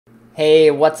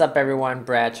Hey, what's up everyone?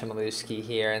 Brad Chmielewski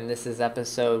here, and this is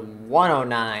episode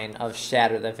 109 of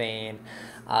Shatter the Vein.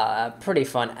 Pretty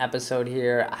fun episode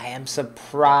here. I am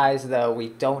surprised, though, we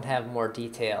don't have more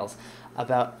details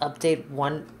about update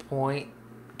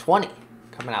 1.20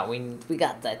 coming out. We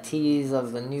got that tease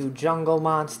of the new jungle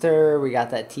monster. We got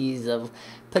that tease of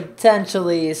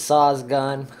potentially Saw's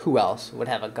gun. Who else would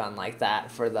have a gun like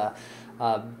that for the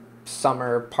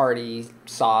summer party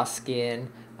Saw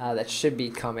skin? That should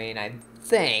be coming, I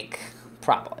think,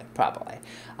 probably.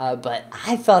 But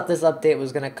I thought this update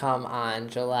was going to come on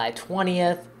July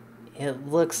 20th. It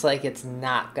looks like it's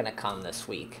not going to come this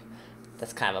week.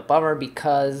 That's kind of a bummer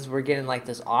because we're getting like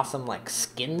this awesome like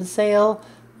skin sale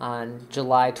on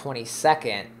July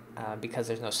 22nd because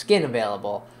there's no skin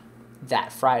available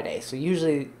that Friday. So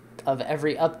usually of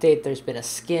every update there's been a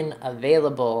skin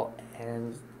available,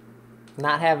 and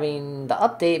not having the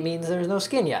update means there's no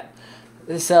skin yet.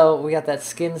 So we got that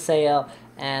skin sale,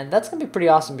 and that's going to be pretty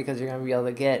awesome because you're going to be able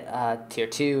to get Tier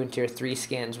 2 and Tier 3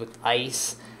 skins with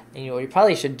ice. And what you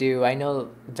probably should do, I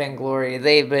know Vainglory,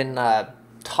 they've been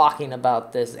talking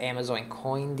about this Amazon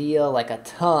coin deal like a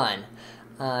ton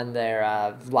on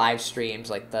their live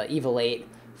streams, like the Evil 8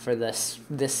 for this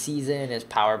season is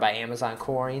powered by Amazon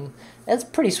coin. That's a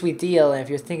pretty sweet deal, and if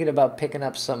you're thinking about picking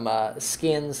up some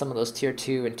skins, some of those Tier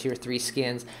 2 and Tier 3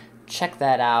 skins, check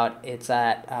that out. It's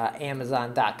at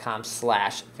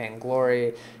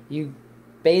amazon.com/Vainglory. You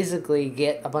basically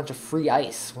get a bunch of free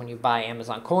ice when you buy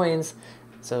Amazon coins.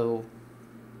 So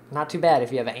not too bad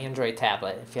if you have an Android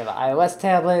tablet. If you have an iOS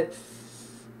tablet,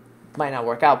 might not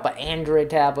work out, but Android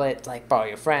tablet, like borrow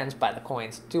your friends, buy the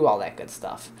coins, do all that good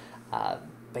stuff. But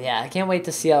yeah, I can't wait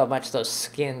to see how much those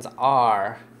skins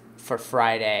are for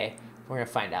Friday. We're going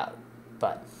to find out.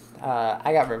 But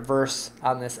I got reverse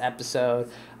on this episode.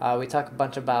 We talk a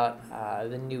bunch about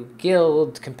the new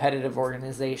guild competitive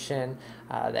organization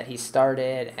that he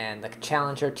started, and the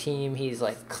challenger team he's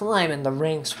like climbing the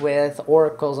ranks with.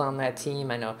 Oracle's on that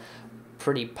team. I know,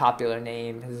 pretty popular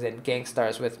name. He's in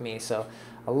Gangstars with me, so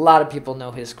a lot of people know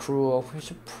his crew. We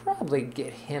should probably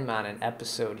get him on an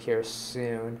episode here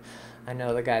soon. I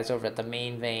know the guys over at the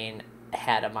Main Vein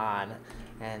had him on,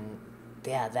 and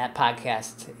yeah, that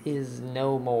podcast is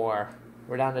no more.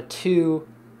 We're down to 2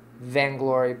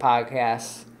 Vainglory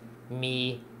podcasts,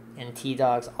 me and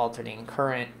T-Dog's alternating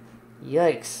current.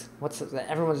 Yikes.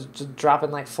 Everyone's just dropping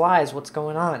like flies. What's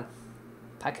going on?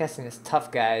 Podcasting is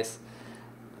tough, guys.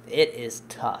 It is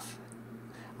tough.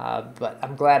 But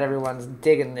I'm glad everyone's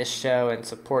digging this show and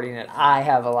supporting it. I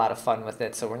have a lot of fun with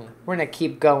it, so we're going to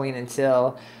keep going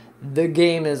until the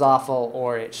game is awful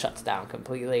or it shuts down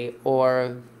completely,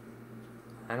 or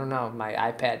I don't know, my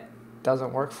iPad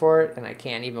doesn't work for it and I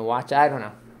can't even watch it. I don't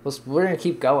know. We're going to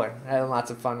keep going. I had lots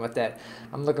of fun with it.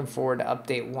 I'm looking forward to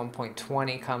update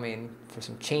 1.20 coming for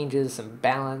some changes, some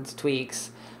balance tweaks.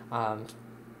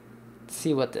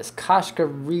 See what this Kashka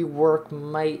rework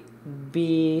might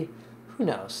be. Who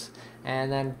knows?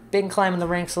 And then been climbing the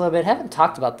ranks a little bit. Haven't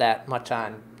talked about that much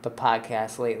on the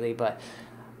podcast lately, but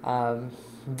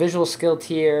visual skill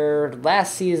tier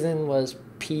last season was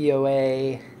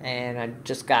POA, and I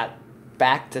just got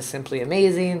back to Simply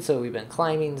Amazing, so we've been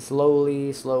climbing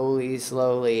slowly.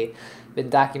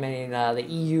 Been documenting the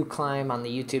EU climb on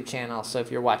the YouTube channel, so if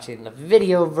you're watching the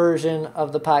video version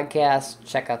of the podcast,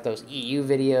 check out those EU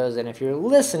videos, and if you're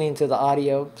listening to the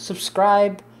audio,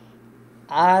 subscribe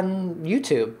on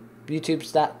YouTube,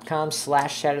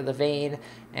 youtube.com/shatterthevein,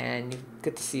 and you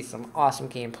get to see some awesome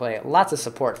gameplay, lots of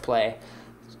support play.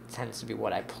 Tends to be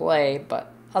what I play,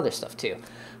 but other stuff too.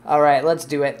 All right, let's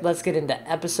do it. Let's get into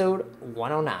episode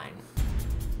 109.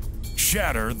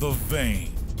 Shatter the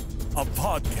Vein, a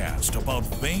podcast about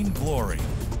Vainglory.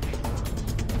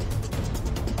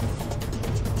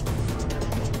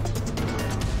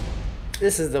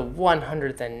 This is the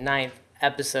 109th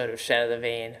episode of Shatter the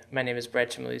Vein. My name is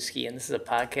Brad Chmielewski, and this is a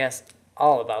podcast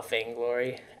all about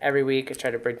Vainglory. Every week I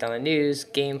try to break down the news,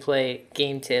 gameplay,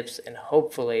 game tips, and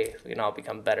hopefully we can all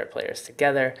become better players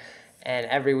together. And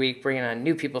every week bringing on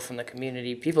new people from the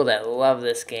community, people that love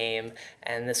this game.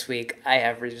 And this week I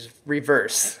have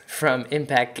Reverse from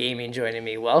Impact Gaming joining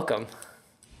me. Welcome.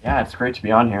 Yeah, it's great to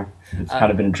be on here. It's kind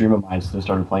of been a dream of mine since I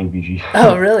started playing VG.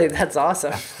 Oh, really? That's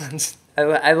awesome.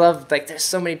 I love, like, there's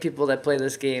so many people that play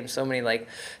this game, so many, like,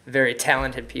 very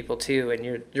talented people, too, and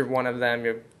you're one of them.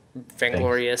 You're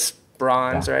Vainglorious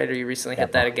Bronze, right? Or you recently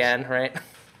hit that again, right?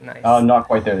 Nice. Not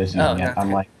quite there this season yet. Okay.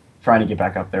 I'm, like, trying to get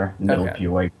back up there in the middle of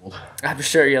POA gold. I'm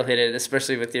sure you'll hit it,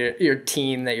 especially with your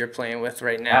team that you're playing with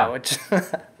right now. Yeah. Which,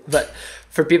 but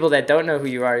for people that don't know who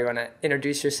you are, you want to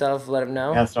introduce yourself, let them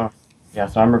know? Yeah, so Yeah,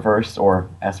 so I'm reverse, or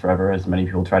S forever, as many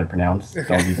people try to pronounce. Okay.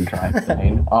 Don't even try. It's a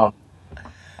pain.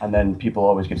 And then people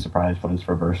always get surprised when it's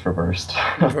reversed.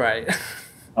 Right.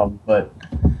 But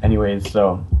anyways,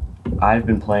 so I've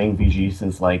been playing VG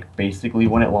since like basically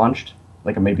when it launched,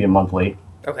 like maybe a month late.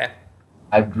 Okay.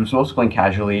 I was mostly playing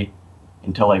casually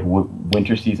until like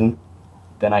winter season.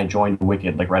 Then I joined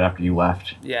Wicked like right after you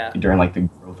left. Yeah. During like the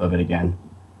growth of it again.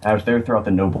 And I was there throughout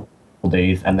the Noble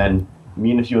days, and then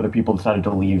me and a few other people decided to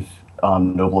leave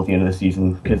Noble at the end of the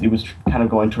season because it was kind of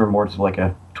going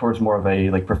towards more of a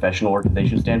like professional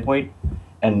organization standpoint,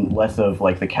 and less of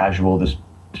like the casual just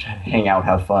hang out,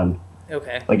 have fun.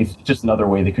 Okay. Like it's just another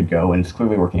way they could go, and it's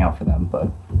clearly working out for them.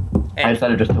 But I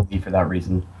decided just to leave for that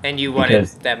reason. And you wanted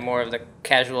that more of the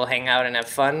casual hangout and have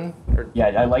fun? Or? Yeah,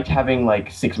 I liked having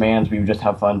like 6 mans. We would just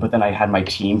have fun, but then I had my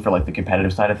team for like the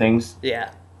competitive side of things.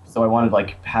 Yeah. So I wanted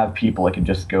like have people I could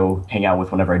just go hang out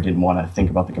with whenever I didn't want to think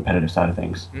about the competitive side of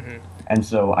things. Mm-hmm. And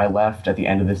so I left at the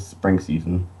end of this spring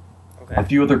season. Okay. A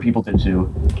few other people did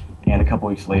too. And a couple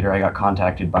weeks later, I got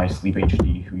contacted by Sleep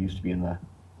HD, who used to be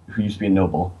in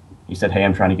Noble. He said, "Hey,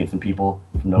 I'm trying to get some people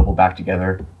from Noble back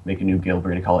together, make a new guild.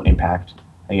 We're going to call it Impact."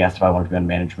 And he asked if I wanted to be on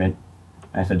management.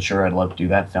 And I said, "Sure, I'd love to do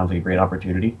that. Sounds like a great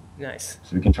opportunity." Nice.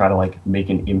 So we can try to like make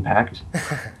an impact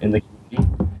in the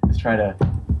community. Let's try to.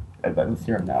 Let's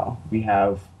see right now. We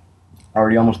have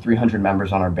already almost 300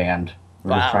 members on our band.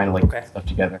 We're just trying to like put stuff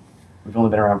together. We've only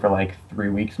been around for like 3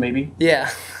 weeks, maybe. Yeah.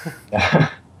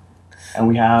 Yeah. And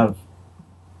we have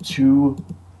 2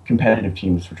 competitive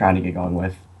teams we're trying to get going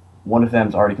with. One of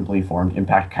them's already completely formed,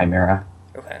 Impact Chimera.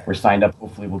 Okay. We're signed up.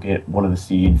 Hopefully, we'll get one of the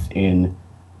seeds in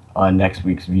next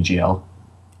week's VGL,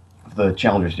 the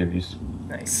Challenger Series.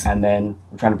 Nice. And then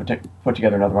we're trying to put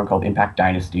together another one called Impact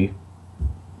Dynasty.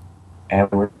 And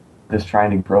we're just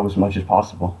trying to grow as much as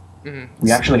possible. Mm-hmm.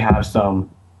 We actually have some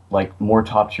like more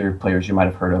top tier players you might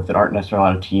have heard of that aren't necessarily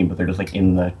on a team, but they're just like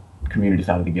in the community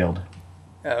side of the guild.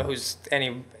 Who's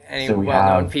any so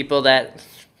well-known people that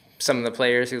some of the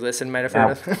players who listen might have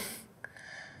heard of?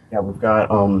 Yeah, we've got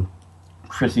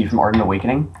Chrissy from Ardent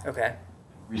Awakening. Okay.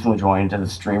 Recently joined as a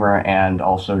streamer and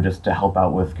also just to help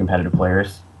out with competitive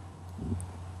players.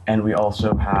 And we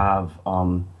also have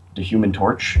the Human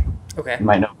Torch. Okay. You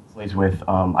might know he plays with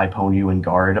Iponu and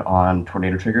Guard on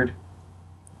Tornado Triggered.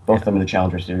 Both of them in the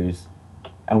Challenger Series.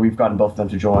 And we've gotten both of them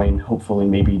to join, hopefully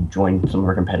maybe join some of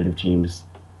our competitive teams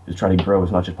to try to grow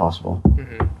as much as possible.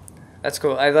 Mm-hmm. That's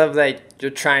cool. I love that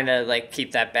you're trying to like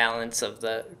keep that balance of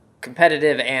the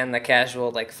competitive and the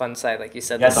casual, like fun side, like you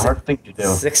said. Yeah, it's a hard thing to do.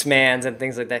 6 mans and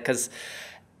things like that, because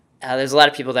there's a lot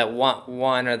of people that want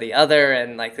one or the other,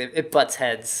 and like it butts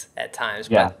heads at times.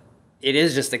 Yeah. But it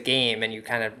is just a game, and you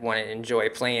kind of want to enjoy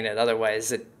playing it.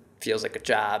 Otherwise, it feels like a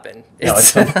job, and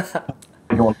it's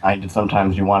and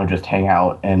sometimes you want to just hang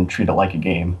out and treat it like a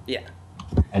game. Yeah.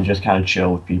 And just kind of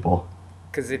chill with people.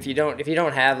 Because if you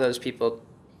don't have those people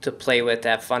to play with, to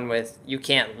have fun with, you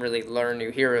can't really learn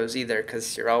new heroes either,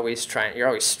 because you're always stressed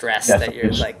that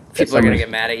you're like, people are going to get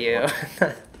mad at you.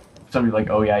 Somebody's like,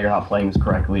 "Oh yeah, you're not playing this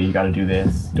correctly, you got to do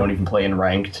this, don't even play in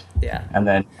ranked." Yeah. And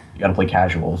then you got to play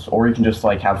casuals, or you can just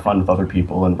like have fun with other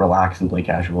people and relax and play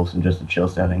casuals in just a chill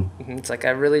setting. It's like, I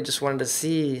really just wanted to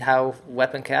see how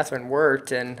Weapon Catherine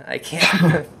worked, and I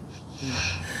can't.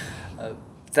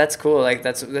 That's cool. Like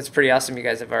that's pretty awesome. You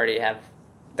guys have already have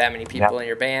that many people in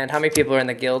your band. How many people are in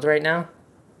the guild right now?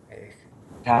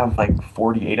 We have like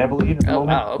 48, I believe, at the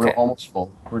moment. Wow, okay. We're almost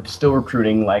full. We're still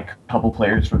recruiting like a couple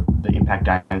players for the Impact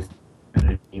Dynasty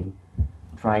team,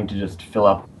 trying to just fill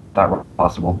up that role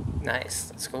possible. Nice.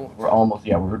 That's cool.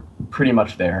 We're pretty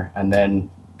much there, and then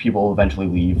people will eventually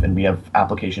leave, and we have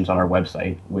applications on our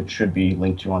website, which should be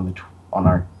linked to on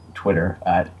our Twitter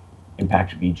at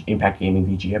Impact Gaming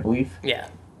VG, I believe. Yeah.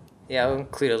 Yeah, I'll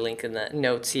include a link in the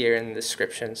notes here in the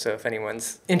description, so if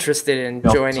anyone's interested in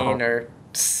joining or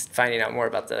finding out more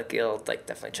about the guild, like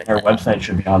definitely check our that out. website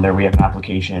should be on there. We have an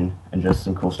application and just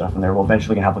some cool stuff in there. We'll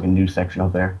eventually gonna have like a news section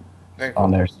up there,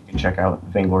 on there, so you can check out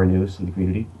Vainglory news in the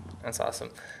community. That's awesome.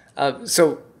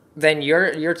 So then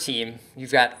your team,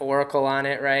 you've got Oracle on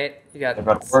it, right? I've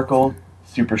got Oracle,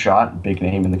 Super Shot, big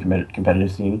name in the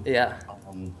competitive scene. Yeah.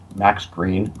 Max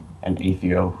Green and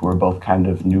Atheo, who are both kind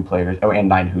of new players. Oh, and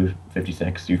Nine, who's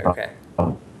 56. Okay.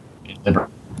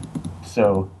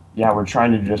 So yeah,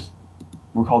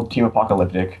 we're called Team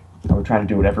Apocalyptic, and we're trying to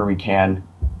do whatever we can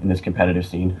in this competitive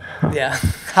scene. Yeah.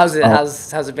 How's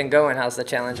it been going? How's the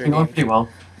Challenger game? Going pretty well.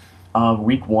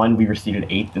 Week 1, we were seeded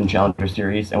 8th in the Challenger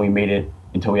Series, and we made it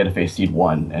until we had to face seed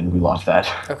 1, and we lost that,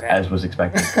 as was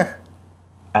expected.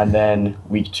 And then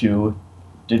week 2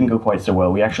 didn't go quite so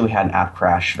well. We actually had an app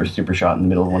crash for Super Shot in the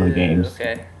middle of one of the games.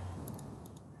 Okay.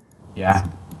 Yeah.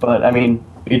 But I mean,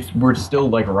 we're still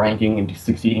like ranking and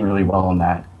succeeding really well on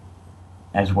that,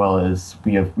 as well as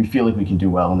we feel like we can do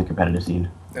well in the competitive scene.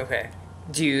 Okay.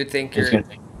 Do you think It's you're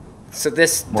gonna take so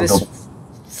this more this build.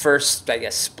 first, I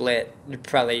guess, split? You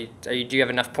probably do you have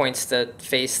enough points to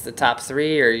face the top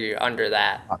three, or are you under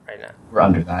that right now? We're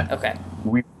under that. Okay.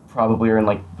 We probably are in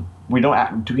like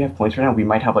do we have points right now? We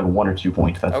might have like 1 or 2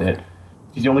 points. That's Okay. it.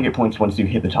 Because you only get points once you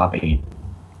hit the top 8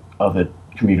 of the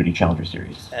Community Challenger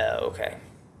Series. Oh, okay.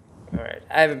 All right.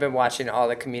 I haven't been watching all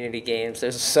the community games.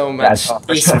 There's so That's much all.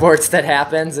 esports that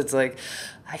happens. It's like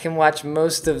I can watch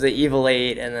most of the Evil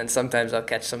 8, and then sometimes I'll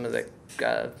catch some of the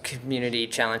community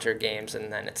challenger games,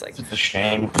 and then it's like, It's a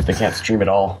shame they can't stream it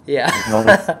all. yeah. You know,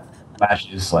 the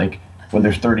matches like when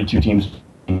there's 32 teams,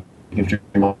 you can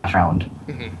stream a round.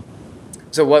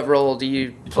 So what role do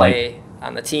you It's play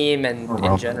on the team and in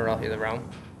roam. general? You're the roam?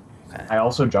 I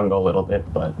also jungle a little bit,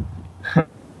 but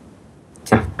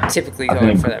Typically I going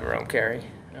think- for that roam carry.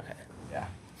 Okay. yeah.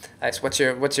 Nice. What's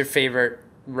your favorite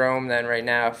roam then right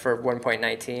now for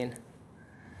 1.19?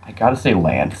 I gotta say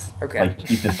Lance. Okay. Like,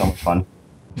 he's just so much fun.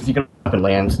 Because he can up in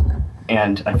Lance,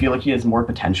 and I feel like he has more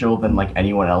potential than, like,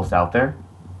 anyone else out there.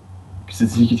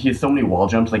 Because he has so many wall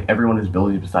jumps, like, everyone whose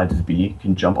ability besides his B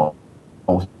can jump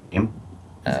almost him.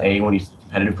 His A, when he's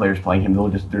competitive players playing him,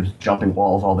 they're just jumping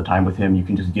walls all the time with him. You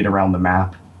can just get around the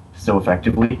map so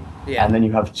effectively. Yeah. And then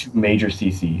you have two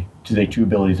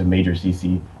abilities of major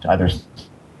CC to either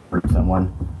hurt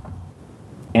someone.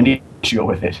 And he should go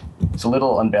with it. It's a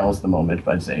little unbalanced at the moment,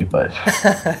 I'd say, but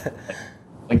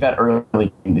like that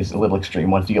early game is a little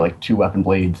extreme. Once you get like 2 weapon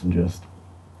blades and just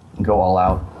go all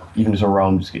out, even as a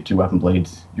roam, just get 2 weapon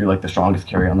blades, you're like the strongest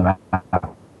carry on the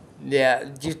map. Yeah.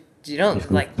 You don't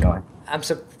like. Going. I'm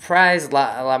surprised a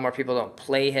lot more people don't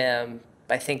play him.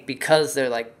 I think because they're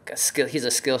like he's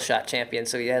a skill shot champion,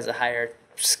 so he has a higher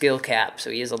skill cap, so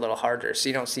he is a little harder. So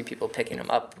you don't see people picking him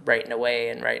up right away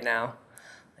and right now.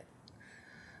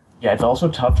 Yeah, it's also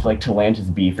tough like to land his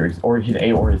B or his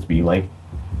A or his B. Like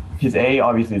his A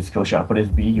obviously is skill shot, but his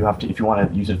B you have to, if you want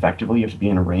to use it effectively, you have to be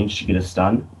in a range to get a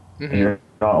stun. And you're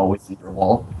not always in your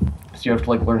wall. So you have to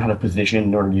like learn how to position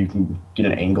in order you can get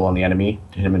an angle on the enemy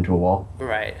to hit him into a wall.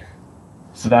 Right.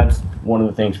 So that's one of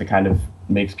the things that kind of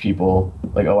makes people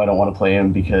like, oh, I don't want to play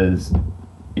him because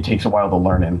it takes a while to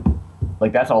learn him.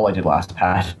 Like that's all I did last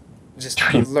patch. Just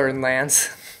learn Lance.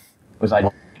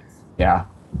 Yeah.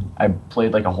 I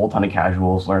played like a whole ton of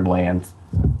casuals, learned Lance,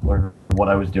 learned what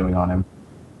I was doing on him.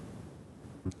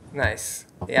 Nice.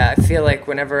 Yeah, I feel like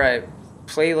whenever I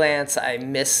play Lance, I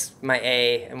miss my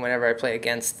A, and whenever I play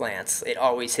against Lance, it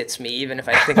always hits me, even if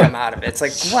I think I'm out of it. It's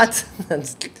like, what?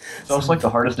 It's also like the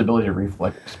hardest ability to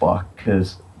reflex block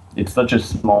because it's such a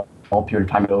small period of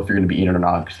time to know if you're going to be in it or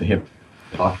not because the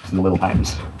hitbox is in little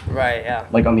times. Right, yeah.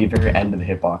 Like on the very end of the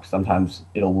hitbox, sometimes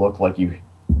it'll look like you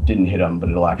didn't hit him, but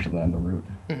it'll actually land the root.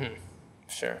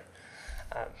 Sure.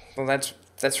 Well,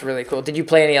 that's really cool. Did you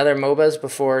play any other MOBAs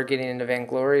before getting into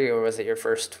Vainglory, or was it your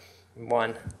first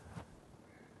one?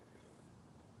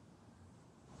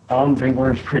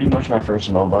 Vainglory is pretty much my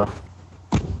first MOBA.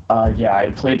 Yeah,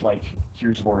 I played like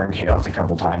Heroes of Order and Chaos a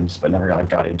couple times, but never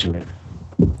got into it.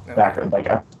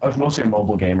 I was mostly a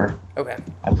mobile gamer. Okay.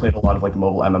 I played a lot of like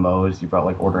mobile MMOs. You brought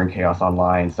like Order and Chaos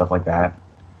Online, stuff like that.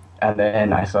 And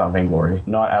then I saw Vainglory.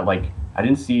 Not at like I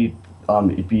didn't see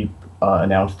it be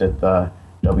announced at the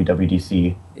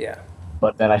WWDC. Yeah.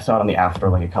 But then I saw it on the App Store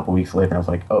like a couple weeks later, and I was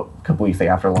like, oh, a couple weeks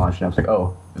after launch, and I was like,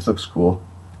 oh, this looks cool.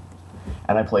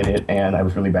 And I played it, and I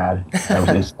was really bad. I was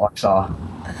in Saw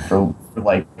for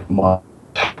like months.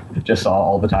 Just Saw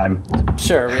all the time.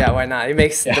 Sure, yeah, why not? It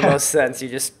makes the most sense. You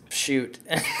just shoot.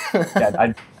 Yeah,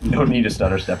 I don't need to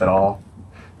stutter step at all.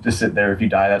 Just sit there. If you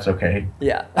die, that's okay.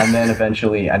 Yeah. And then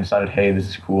eventually I decided, hey, this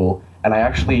is cool. And I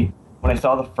actually, when I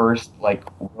saw the first like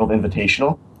World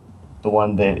Invitational, the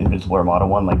one that Invincible Armada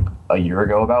won like a year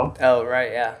ago about, Oh,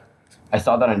 right, yeah. I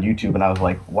saw that on YouTube and I was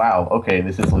like, wow, okay,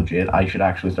 this is legit. I should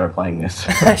actually start playing this.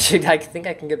 I think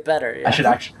I can get better. Yeah. I should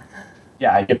actually,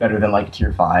 yeah, I get better than like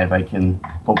tier 5. I can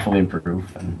hopefully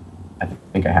improve, and I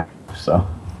think I have. So,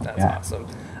 That's yeah. awesome.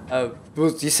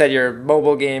 You said you're a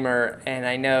mobile gamer, and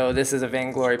I know this is a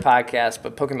Vainglory podcast,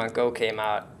 but Pokemon Go came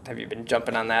out. Have you been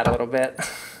jumping on that a little bit?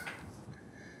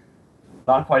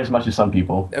 Not quite as much as some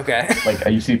people. Okay. Like,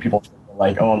 you see people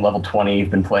like, oh, I'm level 20,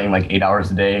 been playing like 8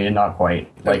 hours a day, and not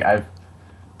quite. Like, I've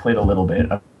played a little bit.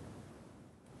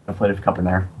 I've played a couple in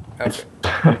there. Okay.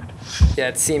 Yeah,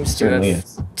 it seems to Certainly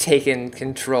have taken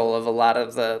control of a lot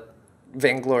of the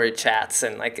Vainglory chats,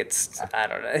 and like I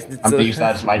don't know. I'm thinking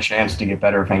that's my chance to get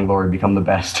better at Vainglory, become the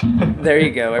best. There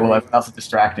you go. Well, if I'm also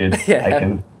distracted, Yeah. I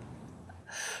can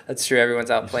That's true. Everyone's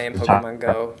out playing It's Pokemon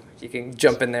Go. You can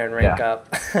jump in there and rank Yeah.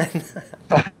 up. I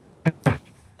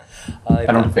like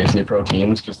I don't that. face any pro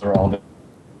teams because they're all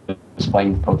just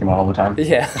playing Pokemon all the time.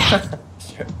 Yeah.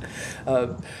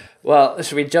 Sure. Well,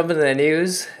 should we jump into the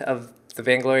news of the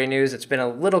Vainglory news? It's been a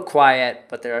little quiet,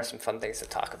 but there are some fun things to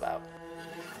talk about.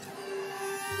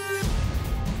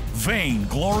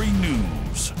 Vainglory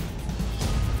News.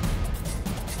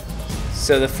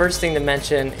 So the first thing to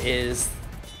mention is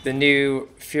the new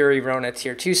Fury Rona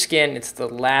Tier 2 skin. It's the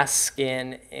last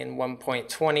skin in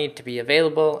 1.20 to be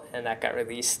available, and that got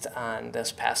released on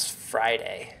this past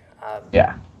Friday.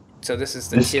 Yeah. So this is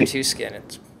the Tier 2 skin.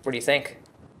 What do you think?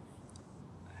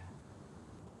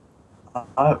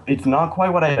 It's not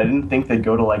quite what I didn't think they'd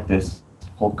go to like this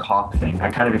whole cop thing. I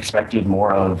kind of expected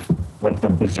more of like the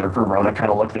Berserker Rona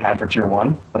kind of look they had for Tier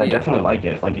 1, but I definitely like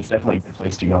it. Like, it's definitely a good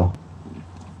place to go.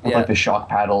 With like the shock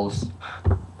paddles.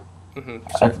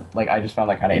 Like, I just found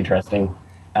that kind of interesting.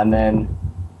 And then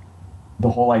the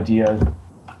whole idea,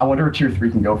 I wonder where Tier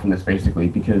 3 can go from this basically,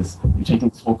 because you're taking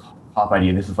this whole cop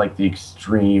idea. This is like the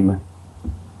extreme.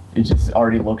 It just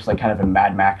already looks like kind of a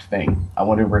Mad Max thing. I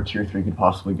wonder where Tier 3 could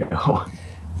possibly go.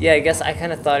 Yeah, I guess I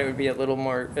kind of thought it would be a little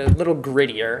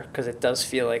grittier, because it does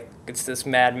feel like it's this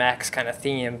Mad Max kind of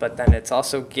theme, but then it's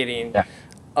also getting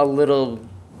a little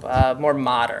more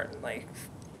modern. Like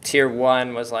Tier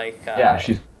 1 was like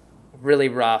she's really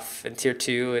rough, and Tier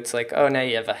 2 it's like, oh, now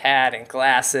you have a hat and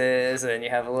glasses, and you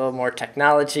have a little more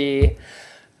technology.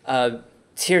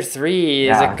 Tier 3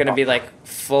 is it going to be like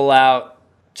full out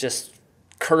just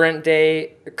current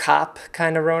day cop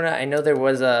kind of Rona? I know there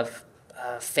was a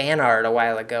fan art a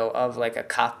while ago of like a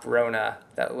cop Rona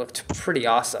that looked pretty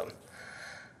awesome.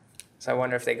 So I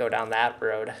wonder if they go down that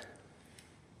road.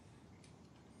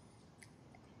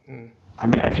 I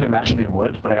mean, I can imagine they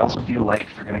would, but I also feel like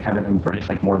they're going to kind of embrace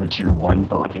like more of a Tier 1,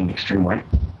 but like in an extreme way.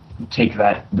 Take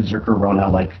that Berserker Rona,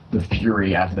 like the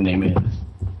Fury as the name is,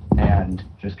 and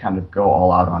just kind of go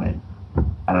all out on it.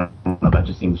 I don't know, that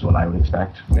just seems what I would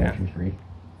expect from Tier 3.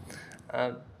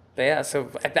 But yeah,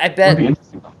 so I bet. It'd be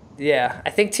interesting. Yeah, I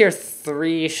think Tier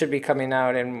 3 should be coming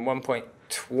out in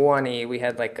 1.20. We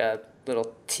had like a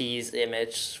little tease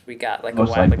image we got like Most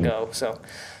a while likely. ago, so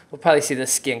we'll probably see the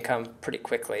skin come pretty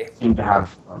quickly. Seem to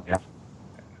have,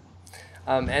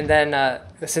 And then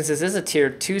since this is a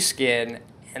Tier 2 skin,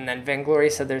 and then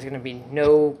Vainglory said there's going to be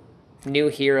no new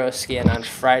hero skin on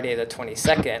Friday the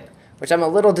 22nd, which I'm a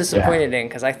little disappointed in,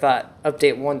 because I thought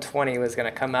Update 120 was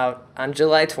going to come out on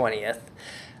July 20th.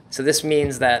 So this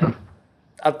means that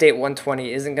Update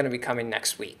 120 isn't going to be coming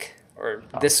next week, or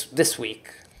this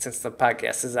week, since the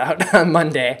podcast is out on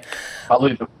Monday.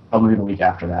 Probably the week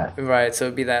after that. Right, so it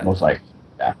would be that. Most likely,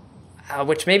 yeah.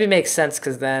 Which maybe makes sense,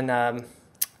 because then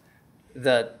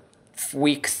the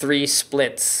week 3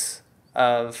 splits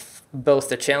of both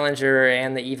the Challenger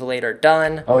and the Evil 8 are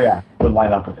done. Oh yeah, would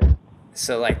line up with it.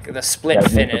 So like the split Yeah,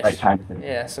 finish. the right time to finish.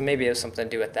 Yeah, so maybe it has something to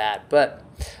do with that. But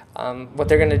what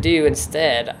they're going to do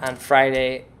instead on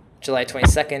Friday, July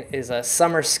 22nd, is a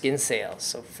summer skin sale.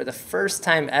 So for the first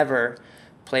time ever,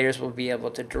 players will be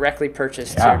able to directly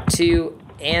purchase Tier 2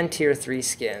 and Tier 3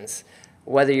 skins,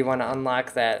 whether you want to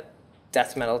unlock that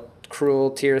Death Metal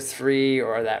Cruel Tier 3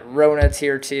 or that Rona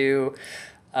Tier 2.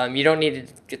 You don't need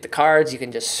to get the cards. You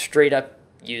can just straight up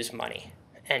use money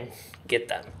and get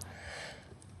them.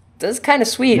 That's kind of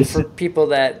sweet for people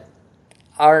that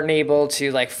aren't able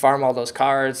to like farm all those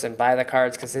cards and buy the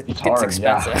cards, because it's hard,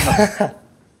 expensive. Yeah.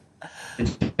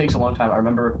 It takes a long time. I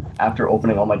remember after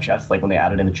opening all my chests, like when they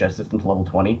added in the chest system to level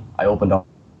 20, I opened all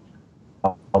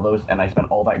those, and I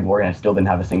spent all that glory, and I still didn't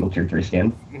have a single Tier 3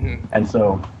 skin. And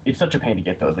so it's such a pain to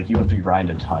get those. Like, you have to grind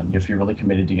a ton. You have to be really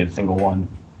committed to get a single one.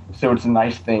 So it's a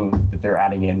nice thing that they're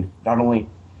adding in, not only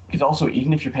because also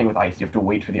even if you're paying with ice, you have to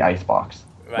wait for the ice box.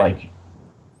 Right. Like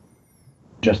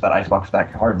just that ice box for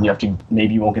that card, and you have to,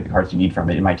 maybe you won't get the cards you need from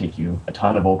it. It might take you a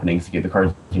ton of openings to get the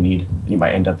cards you need, and you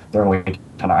might end up throwing away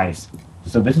a ton of ice.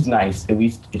 So this is nice. At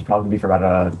least it's probably going to be for about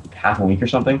a half a week or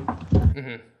something.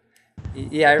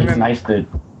 Yeah, I remember. It's nice that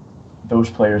those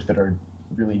players that are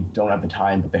really don't have the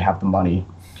time, but they have the money,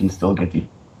 can still get these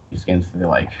skins that they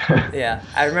like. Yeah,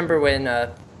 I remember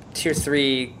when Tier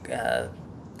 3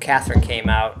 Catherine came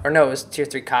out, or no, it was Tier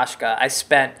 3 Kashka.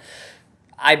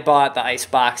 I bought the ice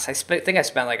box. I think I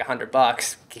spent like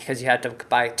 $100 because you had to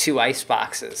buy 2 ice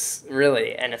boxes,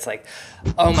 really. And it's like,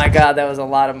 oh my god, that was a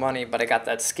lot of money, but I got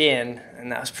that skin,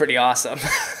 and that was pretty awesome.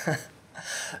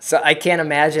 So I can't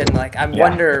imagine, like, I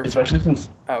wonder. Especially since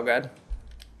Oh, good.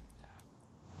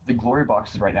 the glory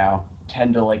boxes right now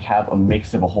tend to like have a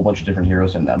mix of a whole bunch of different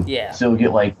heroes in them. Yeah. So you'll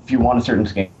get like, if you want a certain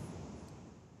skin,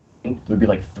 it would be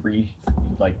like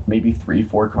maybe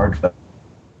 3-4 cards that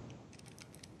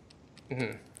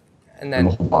And in then,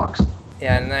 the whole box.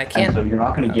 yeah, and I can't. And so you're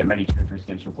not going to get many tier 3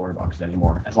 skins from 4 boxes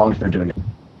anymore, as long as they're doing it.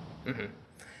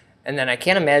 And then I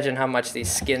can't imagine how much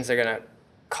these skins are gonna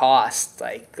cost.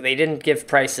 Like they didn't give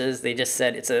prices; they just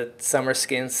said it's a summer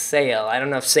skins sale. I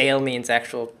don't know if sale means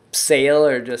actual sale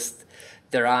or just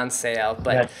they're on sale.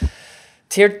 But Yeah.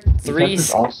 tier 3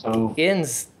 There's also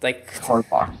skins, like card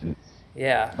boxes.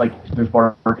 yeah, Like there's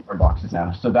bar card boxes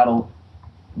now, so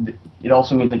it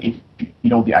also means like if you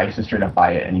don't the ice to straight up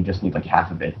buy it and you just need like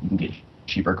half of it, you can get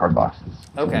cheaper card boxes. It's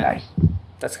really Okay. nice.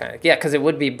 that's kind of because it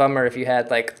would be bummer if you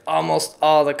had like almost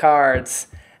all the cards,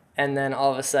 and then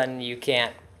all of a sudden you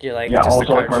can't. You're like Yeah, just also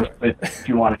the of card course, but if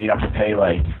you want it, you have to pay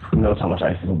like who knows how much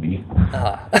ice it'll be.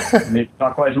 Maybe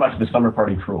not quite as much as the summer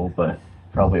party cruel, but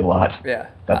probably a lot. Yeah.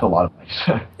 That's a lot of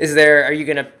ice. Are you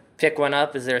gonna pick one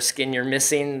up? Is there a skin you're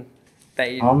missing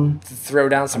that you throw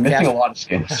down some I'm missing cash? a lot of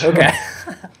skins. Okay.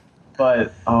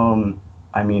 But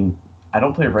I mean, I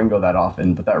don't play Ringo that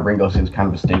often, but that Ringo skin's kind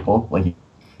of a staple. Like you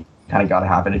kind of gotta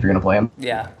have it if you're gonna play him.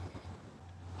 Yeah.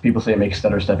 People say it makes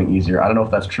stutter stepping easier. I don't know if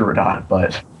that's true or not,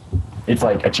 but it's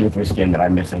like a tier 3 skin that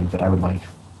I'm missing that I would like.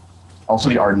 Also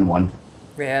the Arden one.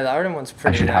 Yeah, the Arden one's I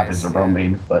pretty should have nice. as a Rome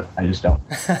main, but I just don't.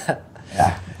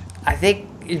 Yeah. I think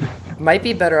it might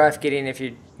be better off getting, if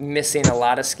you're missing a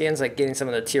lot of skins, like getting some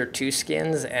of the tier 2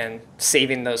 skins and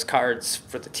saving those cards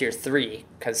for the tier 3,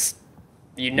 because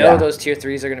Yeah. those tier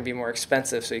 3s are going to be more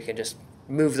expensive, so you can just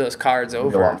move those cards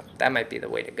over. on. That might be the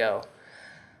way to go.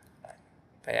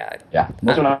 But yeah. Yeah.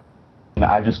 Most of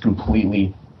I've just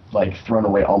completely like thrown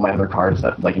away all my other cards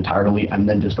that like entirely and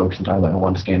then just focus entirely on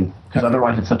one skin. Because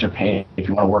otherwise it's such a pain. If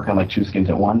you want to work on like 2 skins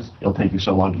at once, it'll take you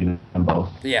so long to get them both.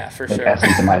 Yeah, for Like sure.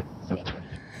 Essence and my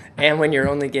And when you're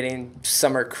only getting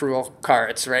summer cruel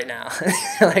cards right now.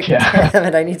 Like, Yeah. damn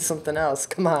it, I need something else.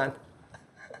 Come on.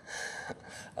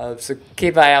 So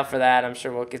keep an eye out for that. I'm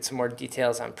sure we'll get some more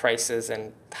details on prices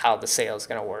and how the sale is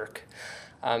going to work.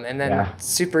 And then Yeah.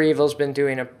 Super Evil's been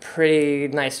doing a pretty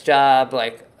nice job,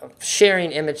 like of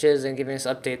sharing images and giving us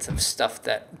updates of stuff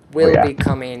that will yeah. be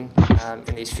coming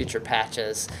in these future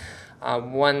patches.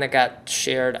 One that got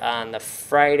shared on the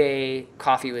Friday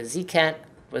Coffee with Zkent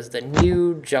was the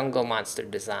new Jungle Monster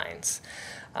designs.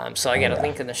 So I got a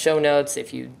link in the show notes.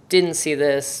 If you didn't see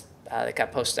this, it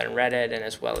got posted on Reddit and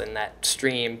as well in that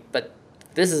stream. But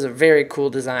this is a very cool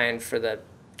design for the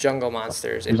Jungle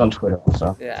Monsters. It was on Twitter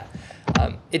also. Yeah.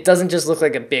 It doesn't just look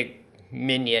like a big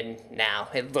minion now.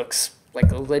 It looks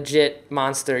like a legit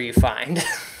monster you find.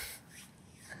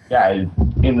 Yeah,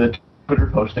 in the Twitter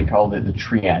post they called it the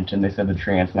Treant, and they said the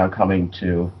Treant's now coming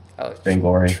to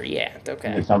Vainglory. Treant, In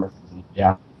okay. the summer season.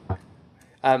 Yeah.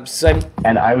 So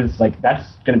And I was like,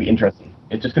 that's going to be interesting.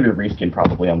 It's just going to be a reskin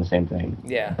probably on the same thing.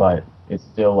 Yeah. But it's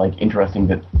still like interesting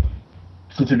that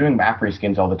since they're doing map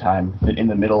reskins all the time, that in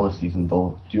the middle of the season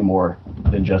they'll do more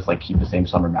than just like keep the same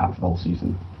summer map for the whole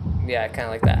season. yeah, I kind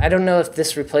of like that. I don't know if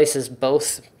this replaces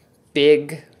both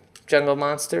big jungle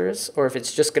monsters or if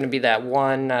it's just going to be that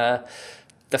one,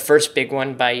 the first big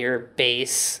one by your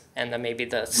base, and then maybe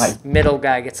the middle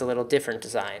guy gets a little different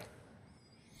design.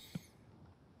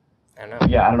 I don't know.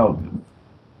 Yeah, I don't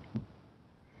know.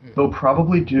 They'll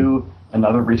probably do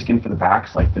another reskin for the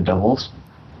backs, like the doubles,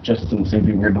 just since it'd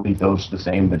be weird to leave those the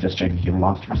same, but just check the healing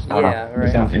monsters. I don't Yeah, know. right.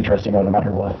 It sounds interesting no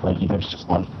matter what. Like, even if it's just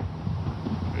one.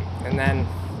 And then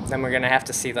we're gonna have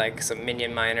to see like some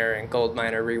minion miner and gold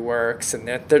miner reworks, and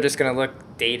they're just gonna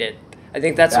look dated. I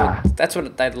think that's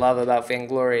what I love about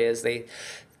Vainglory is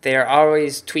they are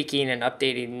always tweaking and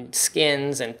updating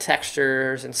skins and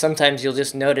textures, and sometimes you'll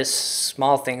just notice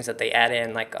small things that they add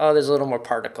in, like, oh, there's a little more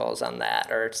particles on that,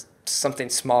 or it's something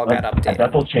small got I updated.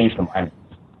 bet they'll change the miners.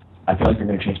 I feel like they're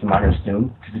going to change the miners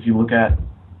soon, because if you look at,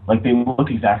 like, they look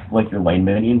exactly like your lane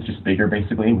minions, just bigger,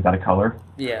 basically, without a color.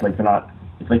 Yeah. Like, they're not,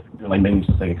 it's like your lane minions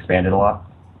just, like, expanded a lot.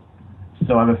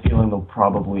 So I have a feeling they'll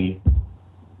probably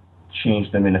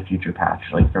change them in a future patch,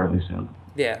 like, fairly soon.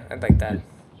 Yeah, I like that.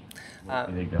 There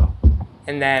you go.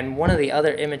 And then one of the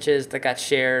other images that got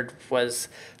shared was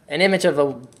an image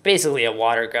of basically a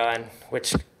water gun,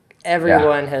 which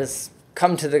everyone has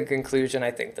come to the conclusion,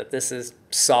 I think, that this is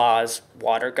Saw's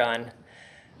water gun.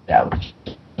 Yeah.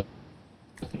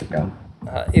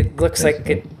 It looks like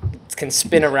it can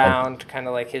spin around, kind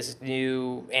of like his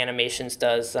new animations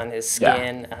does on his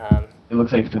skin. It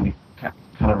looks like it's going to be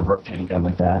kind of a rotating gun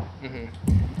like that.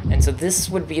 And so this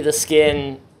would be the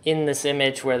skin in this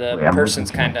image where the person's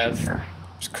kind of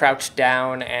crouched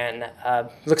down and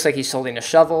looks like he's holding a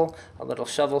little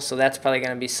shovel. So that's probably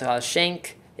going to be Saw's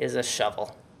shank is a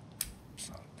shovel.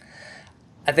 So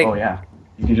I think. Oh yeah,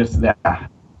 you can just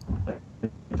like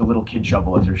the little kid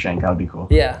shovel as your shank. That would be cool.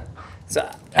 Yeah. So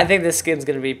I think this skin's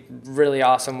going to be really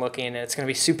awesome looking, and it's going to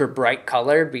be super bright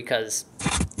colored because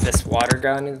this water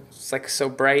gun is like so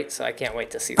bright, so I can't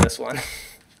wait to see this one.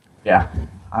 Yeah.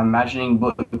 I'm imagining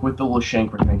with the little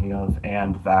shank we're thinking of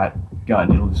and that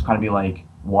gun, it'll just kind of be like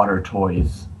water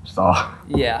toys. So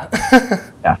Yeah.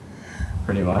 yeah,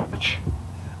 pretty much.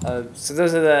 So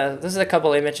those are the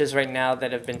couple images right now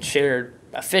that have been shared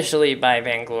officially by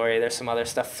Vainglory. There's some other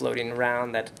stuff floating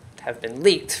around that have been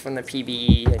leaked from the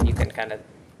PBE, and you can kind of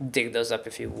dig those up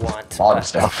if you want. A lot of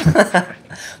stuff.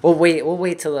 We'll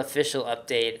wait till the official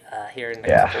update here in a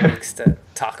couple weeks to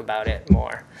talk about it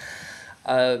more.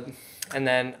 And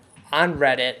then on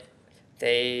Reddit,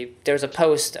 there's a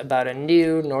post about a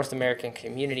new North American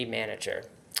community manager.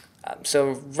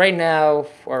 So right now,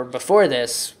 or before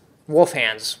this,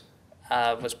 Wolfhands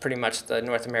was pretty much the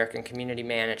North American community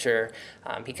manager.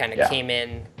 He kind of came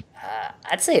in,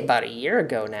 I'd say about a year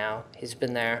ago now. He's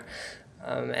been there.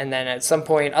 And then at some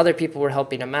point, other people were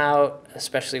helping him out,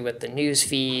 especially with the news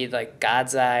feed. Like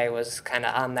God's Eye was kind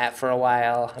of on that for a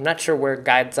while. I'm not sure where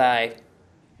God's Eye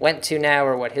went to now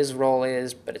or what his role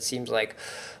is, but it seems like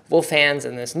Wolfhands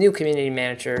and this new community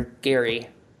manager, Gary,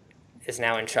 is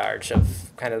now in charge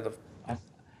of kind of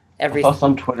everything. I saw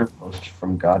some Twitter post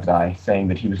from God's Eye saying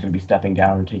that he was going to be stepping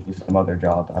down and taking some other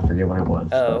job. I forget what it was.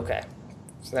 Oh, okay.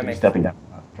 So that makes stepping down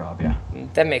from that job, yeah.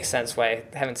 That makes sense why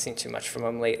I haven't seen too much from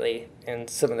him lately in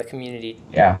some of the community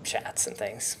chats and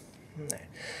things.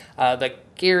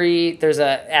 But Gary, there's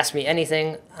a Ask Me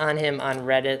Anything on him on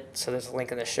Reddit, so there's a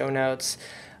link in the show notes.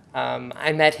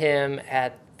 I met him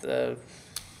at the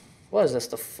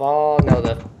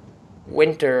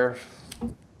winter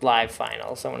live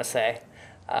finals, I want to say.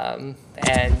 And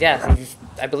yeah,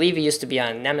 I believe he used to be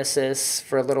on Nemesis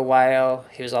for a little while.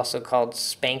 He was also called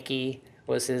Spanky,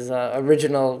 was his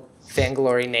original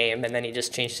Vainglory name, and then he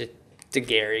just changed it to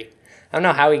Gary. I don't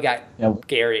know how he got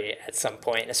Gary at some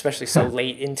point, especially so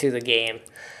late into the game.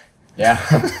 Yeah.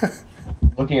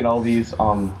 Looking at all these,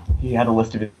 he had a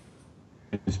list of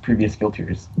his previous skill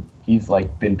tiers. He's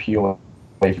like been POA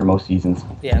for most seasons.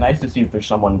 Yeah. It's nice to see if there's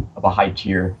someone of a high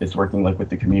tier that's working like with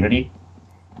the community,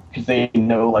 because they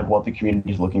know like what the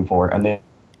community is looking for, and they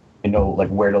know like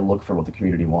where to look for what the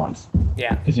community wants.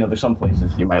 Yeah. Because there's some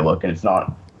places you might look and it's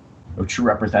not a true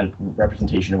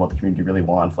representation of what the community really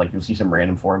wants. Like you'll see some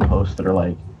random forum posts that are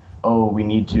like, "Oh, we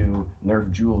need to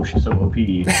nerf Jewel, she's so OP,"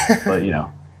 but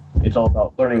it's all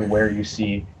about learning where you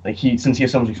see. Like since he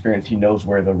has so much experience, he knows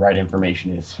where the right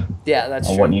information is. Yeah, that's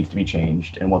on true. What needs to be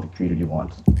changed and what the community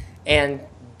wants. And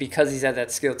because he's at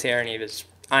that skill tier and he was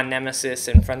on Nemesis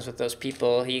and friends with those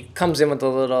people, he comes in with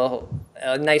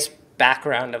a nice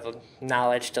background of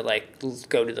knowledge to like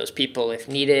go to those people if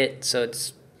needed. So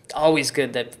it's always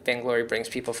good that Vainglory brings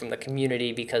people from the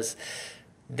community because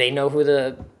they know who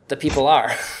the people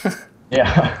are.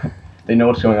 Yeah, they know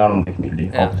what's going on in the community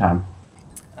all the time.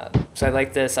 So I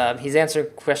like this. He's answering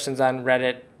questions on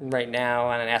Reddit right now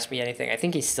on Ask Me Anything. I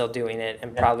think he's still doing it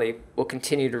and probably will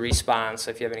continue to respond. So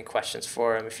if you have any questions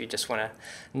for him, if you just want to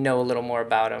know a little more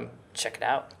about him, check it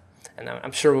out. And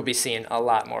I'm sure we'll be seeing a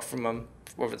lot more from him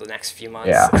over the next few months.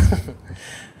 Yeah.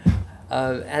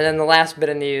 And then the last bit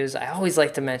of news, I always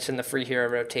like to mention the free hero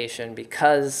rotation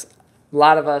because a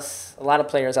lot of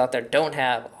players out there don't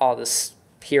have all this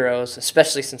heroes,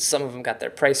 especially since some of them got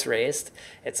their price raised.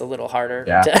 It's a little harder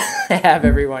to have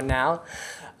everyone now.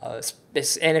 And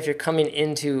if you're coming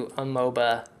into a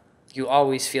MOBA, you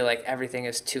always feel like everything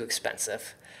is too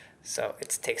expensive. So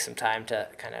it takes some time to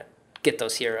kind of get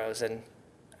those heroes and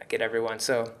get everyone.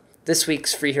 So this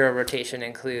week's free hero rotation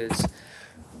includes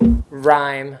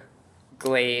Rhyme,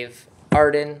 Glaive,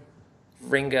 Arden,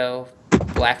 Ringo,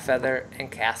 Blackfeather,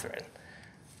 and Catherine.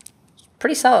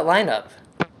 Pretty solid lineup.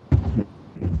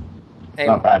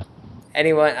 Not bad.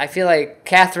 I feel like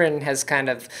Catherine has kind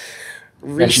of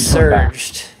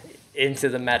resurged into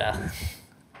the meta.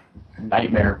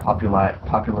 Nightmare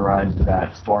popularized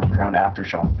that Stormcrown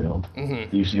Aftershock build.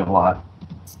 Mm-hmm. You see a lot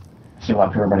of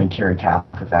people running Carry Cap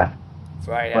with that.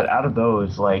 Right. But out of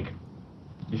those, like,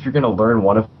 if you're gonna learn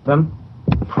one of them,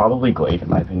 probably Glaive in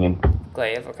my opinion.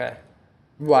 Glaive, okay.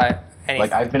 Why?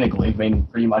 Like I've been a Glaive main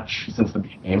pretty much since the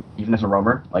game, even as a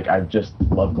roamer. Like I've just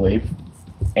loved Glaive.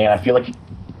 And I feel like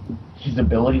his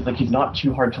abilities, like he's not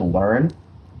too hard to learn,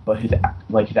 but his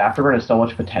afterburn has so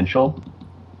much potential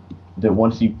that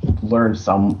once you learn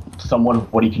somewhat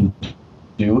of what he can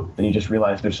do, then you just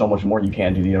realize there's so much more you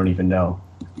can do that you don't even know.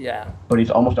 Yeah. But he's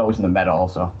almost always in the meta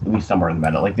also, at least somewhere in the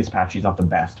meta. Like this patch, he's not the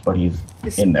best, but he's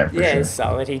in there for sure. Yeah, he's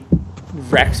solid. He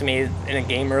wrecked me in a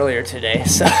game earlier today,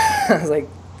 so I was like,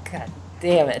 God,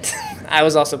 Damn it. I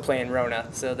was also playing Rona,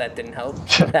 so that didn't help.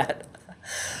 that.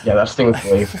 Yeah, that's the thing with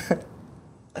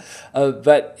Glaive.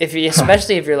 But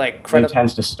especially if you're like He credible,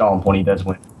 tends to stomp when he does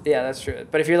win. yeah, that's true.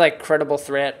 But if you're like credible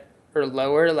threat or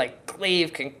lower, like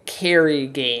Glaive can carry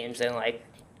games and like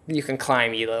you can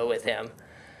climb elo with him.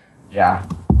 Yeah.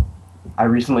 I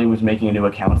recently was making a new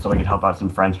account so I could help out some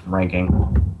friends with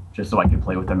ranking, just so I could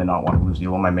play with them and not want to lose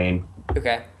elo on my main.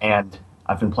 Okay. And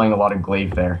I've been playing a lot of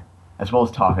Glaive there, as well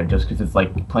as Taka, just because it's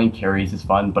like playing carries is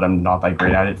fun, but I'm not that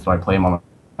great at it, so I play him on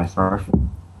my Smurf.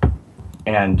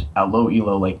 And at low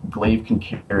elo, like Glaive can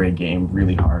carry a game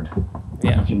really hard.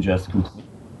 Yeah. He can just completely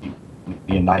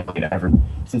annihilate everyone.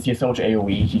 Since he has so much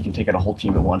AoE, he can take out a whole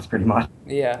team at once, pretty much.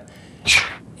 Yeah.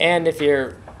 And if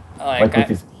you're Like with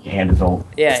his hand his ult.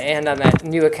 yeah, and on that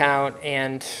new account,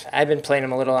 and I've been playing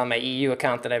him a little on my EU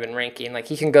account that I've been ranking. Like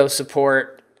he can go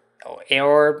support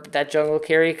or that jungle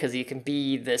carry because he can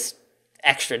be this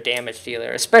extra damage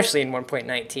dealer, especially in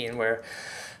 1.19 where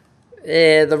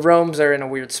the roams are in a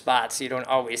weird spot, so you don't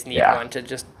always need one to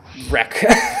just wreck.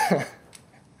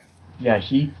 Yeah,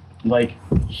 he's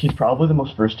probably the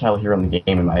most versatile hero in the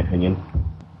game, in my opinion.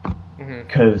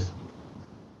 Because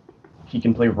he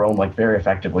can play roam like very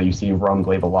effectively. You see roam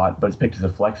Glaive a lot, but it's picked as a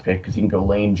flex pick because he can go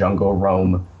lane, jungle,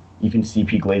 roam. Even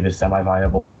CP Glaive is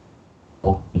semi-viable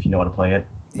if you know how to play it.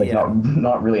 Like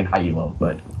not really in high elo,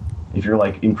 but if you're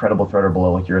like incredible threat or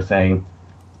below, like you were saying,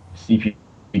 CP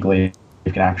Glaive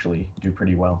can actually do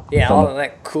pretty well. Yeah, all of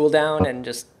that cooldown and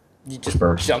you just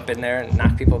burst. jump in there and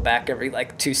knock people back every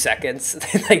like 2 seconds.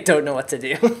 They like don't know what to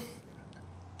do.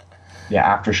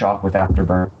 Yeah, aftershock with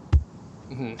afterburn.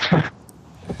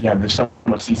 Yeah, there's so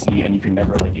much CC and you can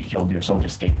never like get killed. Your soul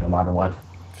just escape no matter what.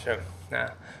 Sure. Nah.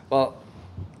 Well,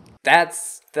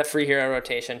 that's the free hero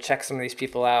rotation. Check some of these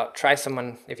people out. Try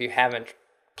someone if you haven't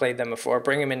played them before.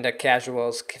 Bring them into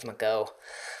casuals. Give them a go.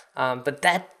 But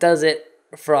that does it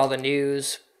for all the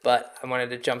news. But I wanted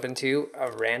to jump into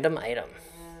a random item.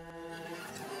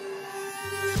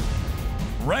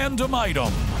 Random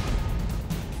item.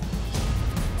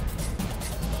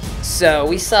 So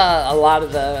we saw a lot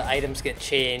of the items get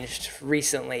changed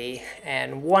recently,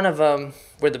 and one of them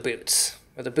were the boots.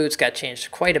 Where the boots got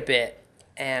changed quite a bit.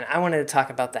 And I wanted to talk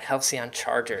about the Halcyon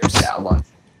Chargers. Yeah, a lot.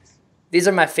 These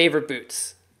are my favorite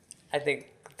boots. I think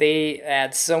they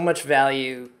add so much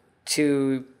value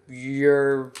to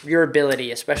your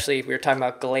ability, especially if we were talking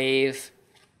about Glaive.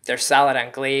 They're solid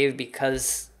on Glaive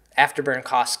because Afterburn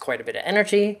costs quite a bit of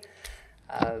energy.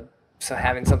 So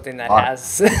having something that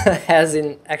has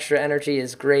an extra energy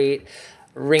is great.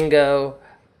 Ringo,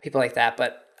 people like that.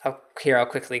 But I'll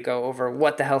quickly go over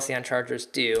what the Halcyon Chargers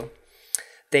do.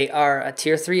 They are a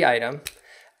tier 3 item.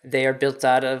 They are built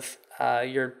out of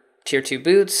your tier 2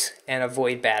 boots and a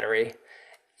void battery.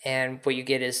 And what you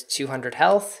get is 200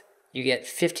 health. You get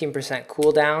 15%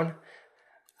 cooldown,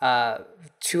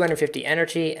 250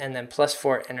 energy, and then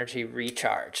 +4 energy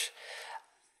recharge.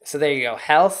 So there you go.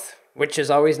 Health, which is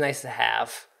always nice to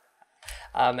have.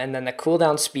 And then the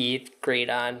cooldown speed, great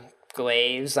on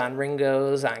Glaives, on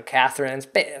Ringos, on Catherines.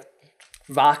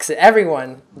 Vox,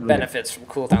 everyone benefits from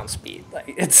cooldown speed.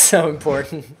 Like it's so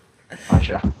important.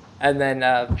 Gotcha. And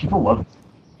then people love it.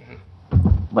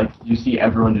 Like you see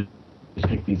everyone just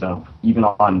pick these up, even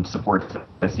on supports.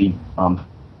 I see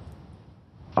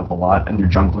up a lot, and your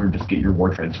jungler just get your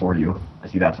war treads for you. I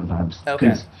see that sometimes.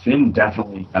 Because Finn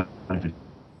definitely benefits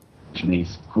from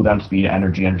these cooldown speed,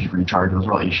 energy recharge. Those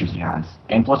are all issues he has,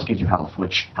 and plus it gives you health,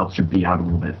 which helps your beat out a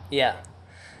little bit. Yeah.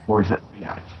 Or is it?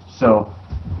 Yeah. So.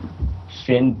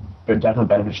 Finn definitely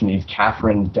benefits from these.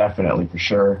 Catherine definitely for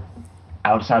sure.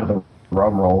 Outside of the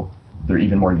roam roll, they're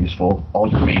even more useful. All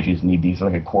your mages need these. They're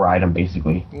like a core item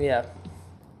basically. Yeah.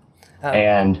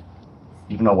 And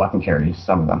even though weapon carries,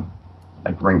 some of them,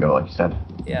 like Ringo, like you said.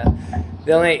 Yeah.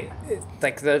 The only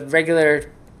the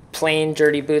regular plain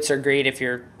dirty boots are great if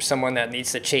you're someone that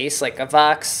needs to chase. Like a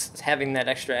Vox, having that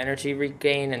extra energy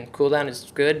regain and cooldown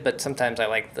is good. But sometimes I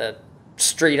like the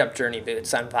straight up journey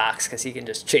boots on Vox because he can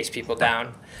just chase people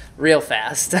down real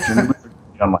fast.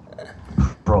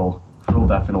 Troll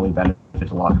definitely benefits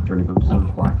a lot of journey boots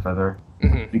and Black Feather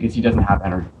because he doesn't have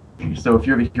energy. So if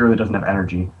you have a hero that doesn't have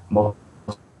energy, most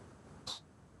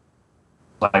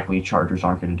likely Chargers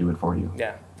aren't going to do it for you.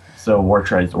 Yeah. So war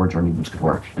treads or journey boots could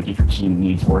work. Like if your team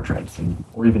needs war treads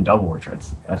or even double war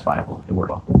treads, that's viable. It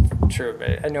works well. True,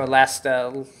 but I know last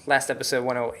episode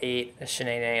 108,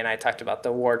 Shanae and I talked about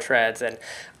the war treads, and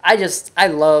I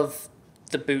love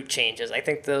the boot changes. I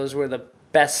think those were the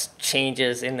best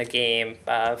changes in the game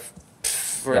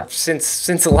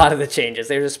since a lot of the changes.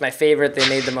 They're just my favorite. They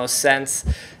made the most sense.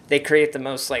 They create the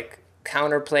most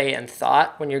counterplay and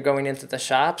thought when you're going into the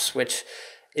shops, which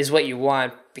is what you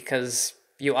want, because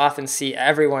you often see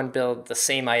everyone build the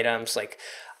same items. Like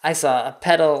I saw a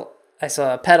pedal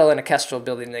and a kestrel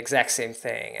building the exact same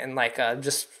thing, and like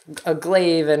just a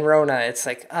glaive and Rona. It's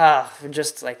like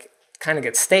just like kind of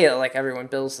gets stale. Like everyone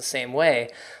builds the same way.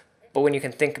 But when you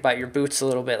can think about your boots a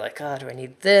little bit, like, do I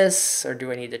need this, or do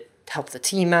I need to help the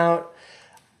team out?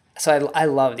 So I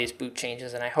love these boot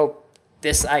changes, and I hope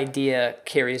this idea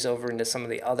carries over into some of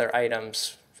the other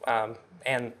items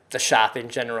and the shop in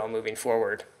general moving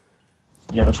forward.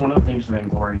 Yeah, that's one of the things with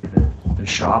Vainglory. The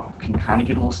shop can kind of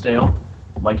get a little stale.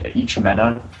 Like at each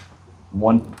meta,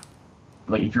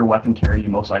 if you're a weapon carrier, you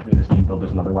most likely just need to build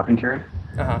as another weapon carrier.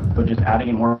 But just adding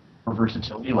in more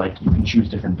versatility, like you can choose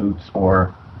different boots,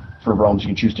 or for realms you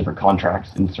can choose different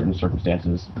contracts in certain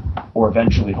circumstances, or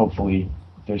eventually, hopefully,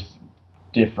 there's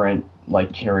different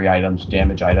like carry items,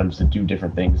 damage items that do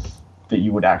different things that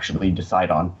you would actually decide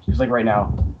on. Because like right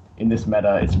now, in this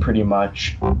meta, it's pretty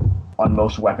much on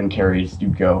most weapon carries you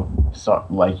go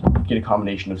get a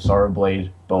combination of Sorrow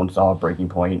Blade, Bone Saw, Breaking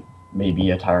Point, maybe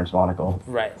a Tyrant's Monocle.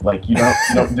 Right. Like you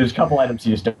don't there's a couple items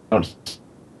you just don't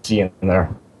see in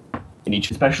there.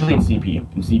 Especially in CP.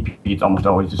 In CP, it's almost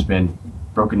always just been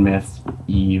Broken Myth,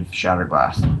 Eve, Shatter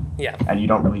Glass. Yeah. And you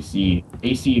don't really see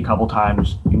AC a couple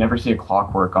times. You never see a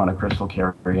Clockwork on a Crystal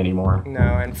carry anymore. No,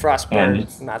 and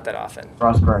Frostburn, not that often.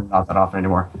 Frostburn, not that often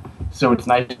anymore. So it's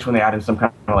nice when they add in some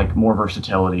kind of like more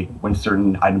versatility. When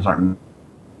certain items aren't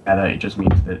meta, it just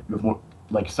means that you have more,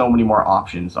 like so many more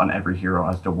options on every hero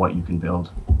as to what you can build.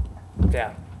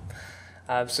 Yeah.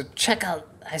 So check out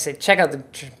the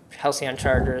Halcyon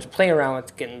Chargers. Play around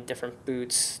with getting different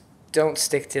boots. Don't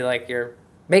stick to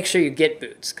make sure you get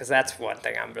boots, because that's one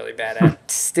thing I'm really bad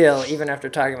at. Still, even after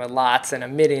talking with lots and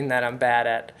admitting that I'm bad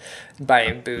at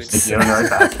buying boots.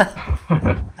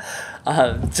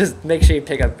 Just make sure you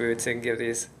pick up boots and give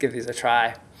these a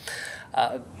try.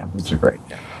 Yeah, boots are great.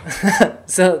 Yeah.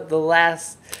 So the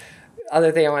last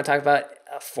other thing I want to talk about,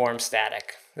 form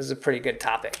static. This is a pretty good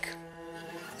topic.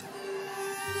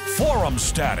 Forum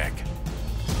static.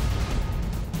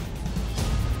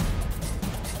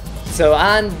 So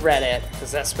on Reddit,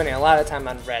 because I'm spending a lot of time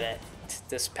on Reddit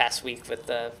this past week with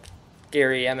the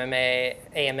Gary MMA,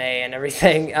 AMA, and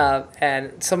everything,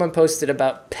 and someone posted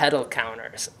about pedal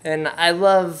counters. And I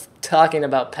love talking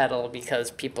about pedal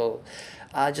because people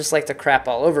just like to crap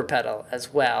all over pedal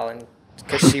as well. And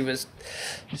because she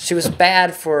was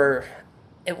bad for,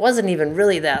 it wasn't even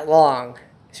really that long.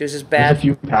 She was just bad. There's a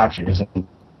few patches.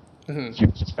 She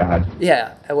was just bad.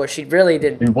 Yeah, well, she really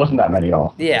did. It wasn't that many at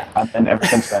all. Yeah. And ever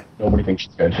since that, nobody thinks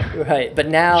she's good. Right, but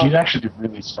now she's actually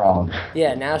really strong.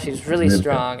 Yeah, now she's really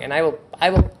strong, and I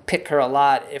will pick her a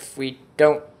lot if we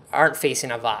aren't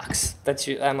facing a Vox.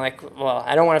 I'm like, well,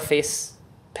 I don't want to face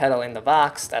pedal in the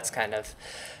Vox. That's kind of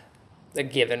a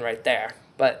given right there.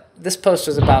 But this post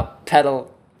was about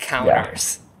pedal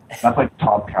counters. Yeah. That's like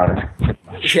top counter.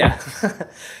 Yeah.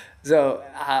 So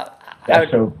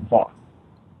Vox.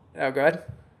 Oh, go ahead.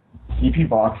 CP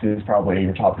Vox is probably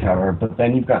your top counter, but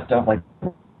then you've got stuff like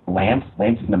Lance.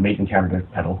 Lance is an amazing counter to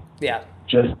pedal. Yeah.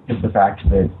 Just the fact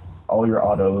that all your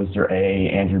autos, your A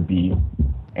and your B,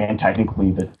 and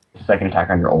technically the second attack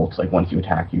on your ults, like once you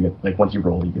attack, you get once you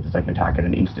roll, you get the second attack at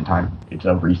an instant time. It's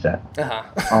a reset.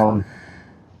 All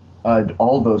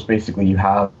of those basically you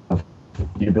have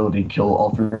the ability to kill all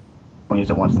three enemies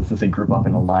at once, and since they group up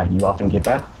in a line, you often get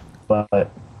that.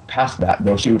 But past that,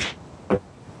 those two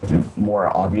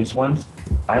more obvious ones,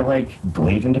 I like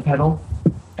Glaive into pedal,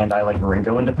 and I like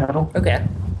Ringo into pedal. Okay.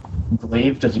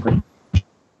 Glaive does a great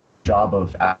job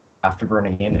of after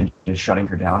burning in and just shutting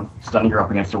her down, stunning her up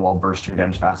against a wall, burst her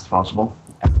down as fast as possible.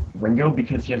 Ringo,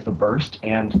 because he has the burst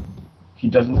and he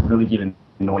doesn't really get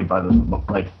annoyed by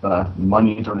the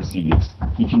monions or the seeds.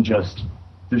 He can just,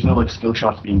 there's no skill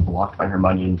shots being blocked by her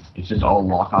monions. It's just all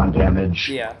lock-on damage.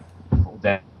 Yeah.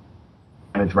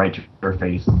 Damage right to her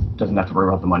face. Doesn't have to worry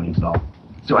about the monions at all.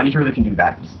 So any hero that can do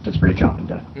that does a great job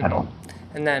into pedal.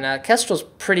 And then Kestrel's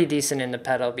pretty decent into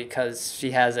pedal because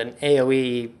she has an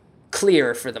AoE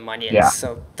clear for the monions. Yeah.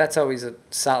 So that's always a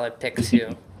solid pick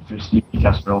too. If you're CP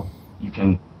Kestrel, you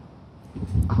can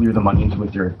clear the monions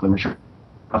with your Glimmer Shot,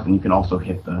 and you can also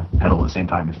hit the pedal at the same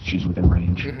time if she's within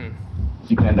range. So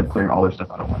you can end up clearing all their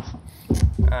stuff out at once.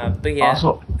 But yeah.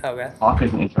 Also, Taka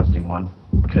is an interesting one,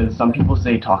 because some people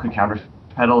say Taka counters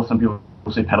pedal, some people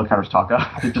say pedal counters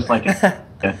Taka. It's just like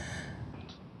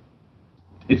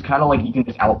it's kind of like you can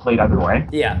just outplay it either way.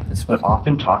 Yeah. But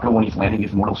often Taka, when he's landing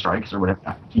his Mortal Strikes or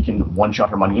whatever, he can one-shot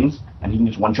her monions, and he can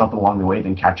just one-shot them along the way,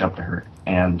 then catch up to her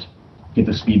and get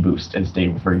the speed boost and stay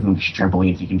with her. Even if she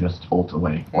trampolines, he can just ult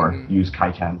away or use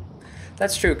Kaiten.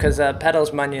 That's true because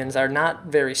Petal's Munions are not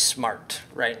very smart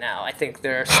right now. I think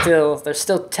there's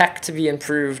still tech to be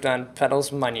improved on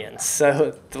Petal's Munions,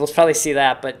 so we'll probably see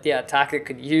that. But yeah, Taka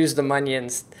could use the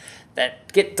Munions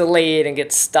that get delayed and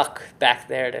get stuck back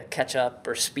there to catch up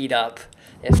or speed up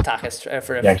if Petal's trying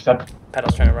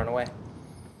to run away.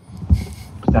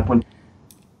 Except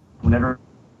whenever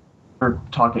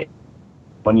Taka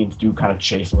Munions do kind of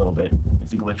chase a little bit.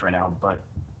 It's a glitch right now,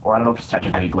 or I don't know if it's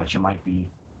technically a glitch. It might be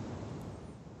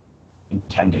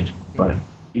intended, but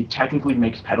it technically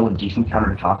makes Petal a decent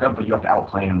counter to Taka, but you have to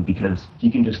outplay him because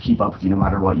he can just keep up with you no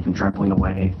matter what. You can trampoline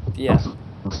away. Yeah.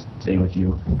 He'll stay with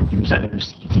you. You can set his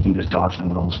seats. He can just dodge them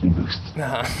with all speed boosts.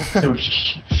 So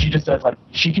she just does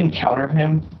she can counter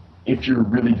him if you're a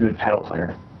really good Petal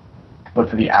player, but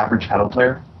for the average Petal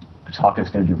player, Taka's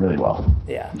going to do really well.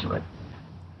 Yeah. Into it.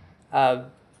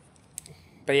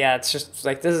 But yeah, it's just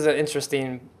like this is an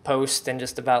interesting post and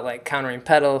just about like countering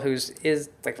Petal, who's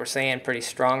like we're saying pretty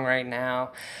strong right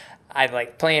now. I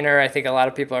like playing her. I think a lot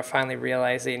of people are finally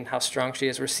realizing how strong she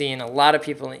is. We're seeing a lot of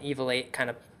people in Evil 8 kind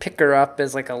of pick her up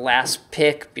as like a last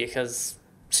pick because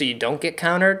so you don't get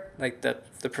countered. Like the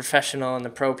professional and the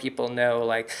pro people know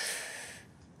like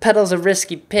Petal's a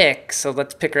risky pick, so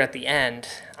let's pick her at the end.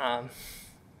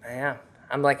 Yeah.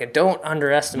 I'm like, don't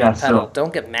underestimate Petal.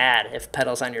 Don't get mad if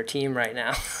Petal's on your team right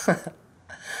now.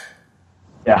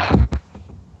 Yeah.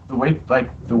 The way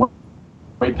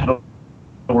Petal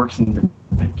works in the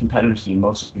competitive scene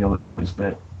most is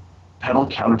that Petal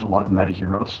counters a lot of meta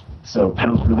heroes. So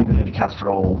Petal's really good into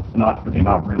Kestrel, not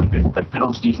really good. Like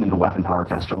Petal's decent into weapon power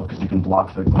Kestrel because you can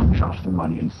block the shots through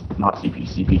Munions, not CP.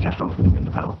 CP Kestrel's really good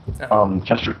into Petal.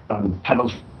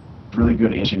 Petal's really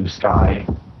good into Sky.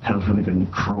 Petal's really good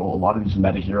into Cruel. A lot of these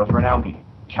meta heroes right now being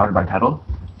countered by Petal.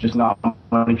 Just not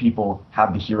many people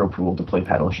have the hero pool to play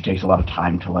Petal. She takes a lot of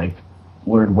time to like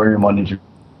learn where your Munions are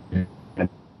going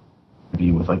to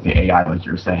be with like the AI, like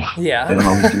you were saying. Yeah. They don't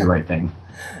always do the right thing.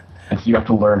 And so you have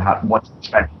to learn what to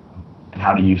expect and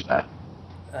how to use that.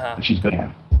 And she's good at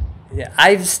it. Yeah,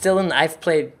 I've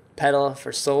played Petal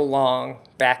for so long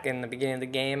back in the beginning of the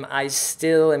game. I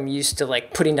still am used to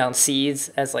like putting down seeds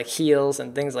as like heals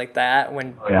and things like that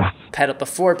when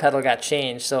before Petal got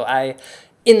changed. So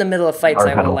in the middle of fights,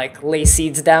 I will like lay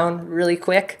seeds down really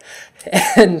quick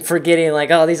and forgetting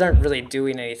like, oh, these aren't really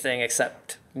doing anything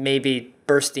except maybe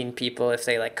bursting people if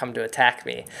they like come to attack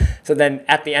me. So then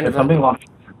at the end of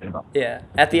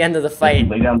at the end of the fight,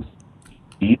 lay down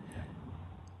seeds.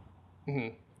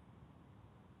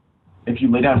 If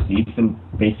you lay down seeds, then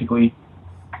basically,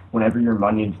 whenever your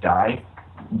Munions die,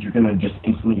 you're gonna just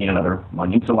instantly gain another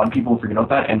Munion. So a lot of people forget about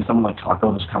that, and someone like Taka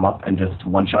will just come up and just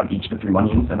one-shot each of the 3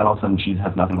 Munions, and then all of a sudden she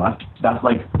has nothing left. So that's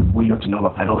like what you have to know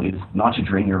about Petal is not to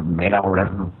drain your mana or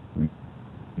whatever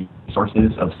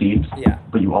resources of seeds,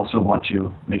 but you also want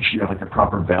to make sure you have like the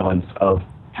proper balance of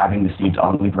having the seeds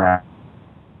on the ground,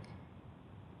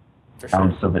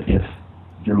 so that if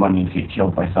your Munions get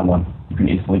killed by someone, you can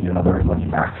easily get another Munion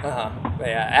back. But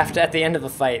yeah, at the end of the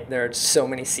fight, there are so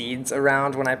many seeds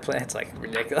around when I play. It's like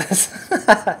ridiculous.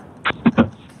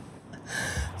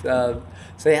 So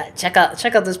yeah, check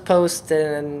out this post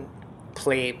and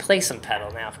play some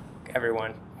Petal now.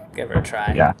 Everyone, give it a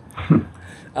try. Yeah.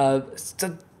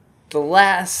 So the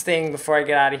last thing before I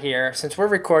get out of here, since we're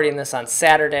recording this on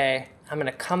Saturday, I'm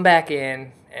gonna come back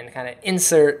in and kind of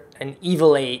insert an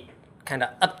Evil 8 kind of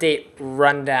update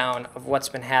rundown of what's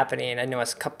been happening. I know I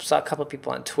saw a couple of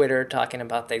people on Twitter talking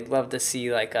about they'd love to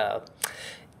see like a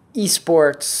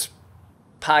esports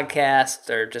podcast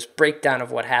or just breakdown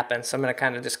of what happened. So I'm going to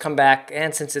kind of just come back,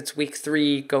 and since it's week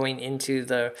 3 going into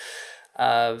the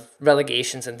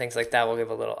relegations and things like that, we'll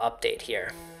give a little update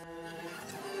here.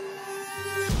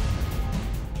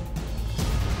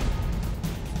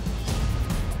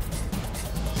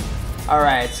 All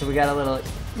right, so we got a little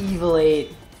Evil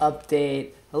 8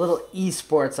 update, a little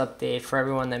esports update for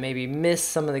everyone that maybe missed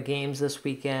some of the games this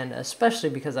weekend, especially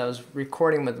because I was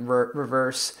recording with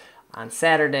Reverse on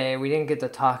Saturday. We didn't get to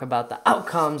talk about the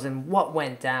outcomes and what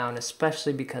went down,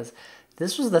 especially because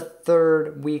this was the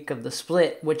 3rd week of the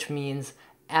split, which means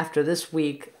after this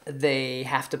week, they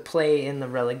have to play in the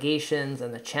relegations,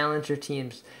 and the challenger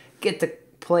teams get to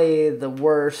play the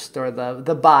worst or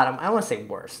the bottom. I want to say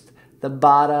worst. The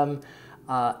bottom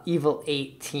Evil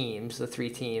 8 teams, the 3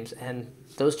 teams, and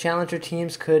those challenger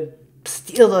teams could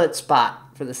steal that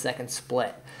spot for the 2nd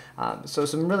split. So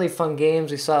some really fun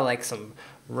games. We saw like some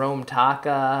Rome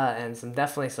Taka and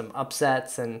definitely some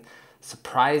upsets and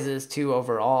surprises too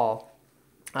overall.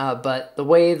 But the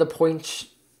way the points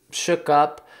shook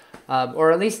up,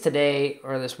 or at least today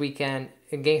or this weekend,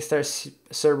 against our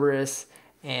Cerberus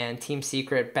and Team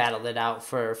Secret battled it out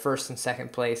for first and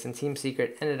second place, and Team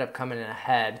Secret ended up coming in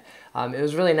ahead. It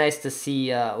was really nice to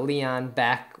see Leon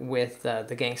back with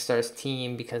the Gangstars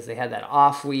team because they had that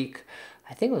off week.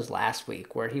 I think it was last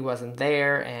week where he wasn't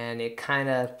there, and it kind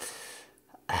of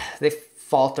they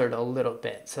faltered a little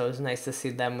bit. So it was nice to see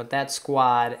them with that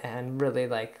squad and really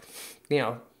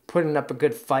putting up a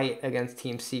good fight against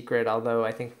Team Secret, although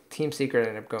I think Team Secret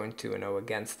ended up going 2-0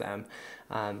 against them.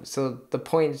 So the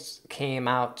points came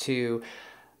out to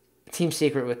Team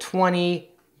Secret with 20,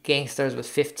 Gangstars with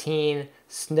 15,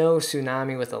 Snow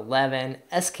Tsunami with 11,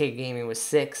 SK Gaming with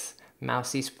 6,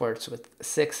 Mouse Esports with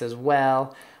 6 as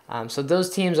well. So those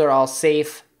teams are all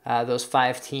safe. Those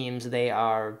 5 teams, they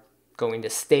are going to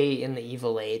stay in the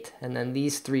Evil 8. And then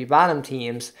these 3 bottom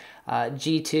teams,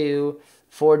 G2,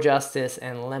 For Justice,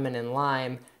 and Lemon and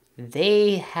Lime,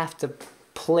 they have to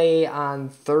play on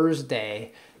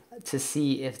Thursday to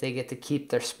see if they get to keep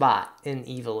their spot in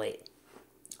Evil 8.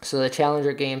 So the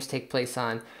Challenger games take place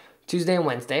on Tuesday and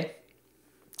Wednesday,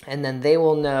 and then they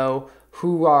will know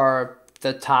who are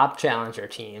the top Challenger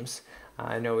teams.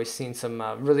 I know we've seen some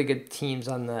really good teams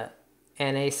on the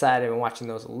NA side. I've been watching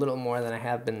those a little more than I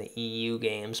have been the EU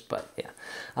games, but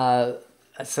yeah.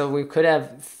 So we could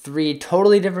have 3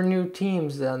 totally different new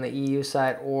teams on the EU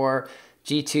side, or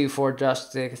G2, For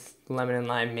Justice, Lemon and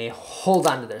Lime may hold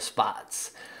on to their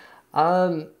spots.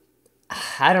 I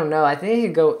don't know. I think it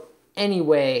could go any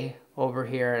way over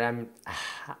here, and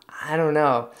I don't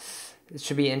know. It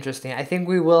should be interesting. I think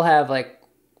we will have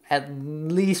at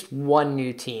least 1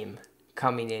 new team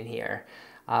coming in here.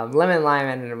 Lemon and Lime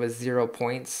ended with 0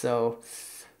 points, so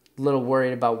a little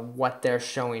worried about what their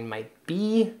showing might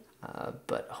be.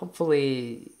 But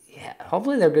hopefully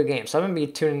they're good games. So I'm going to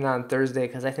be tuning in on Thursday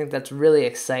because I think that's really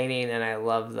exciting, and I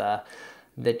love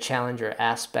the Challenger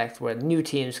aspect where new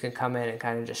teams can come in and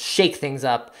kind of just shake things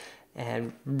up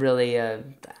and really, I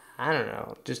don't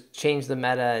know, just change the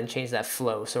meta and change that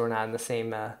flow so we're not in the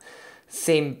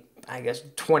same, I guess,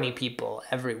 20 people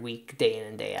every week, day in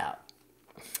and day out.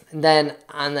 And then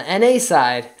on the NA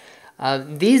side,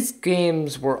 these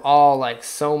games were all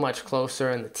so much closer,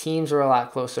 and the teams were a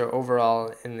lot closer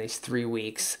overall in these 3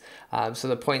 weeks. So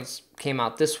the points came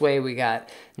out this way. We got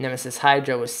Nemesis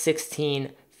Hydra with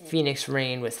 16, Phoenix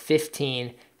Rain with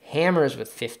 15, Hammers with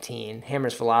 15,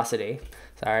 Hammers Velocity,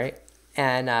 sorry,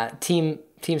 and Team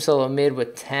Solo Mid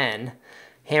with 10,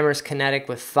 Hammers Kinetic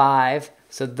with 5.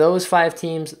 So those 5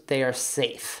 teams, they are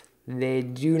safe. They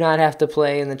do not have to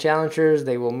play in the Challengers.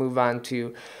 They will move on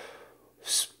to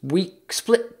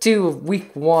split 2 of week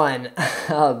 1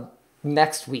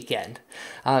 next weekend.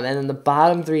 And then the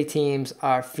bottom 3 teams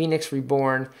are Phoenix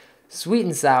Reborn, Sweet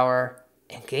and Sour,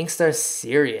 and Gangstar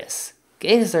Serious.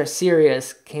 Gangstar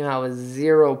Serious came out with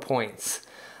 0 points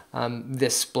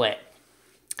this split.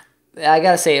 I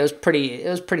gotta say it was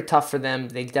pretty tough for them.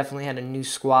 They definitely had a new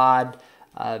squad,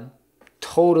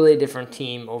 totally different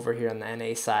team over here on the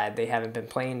NA side. They haven't been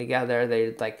playing together.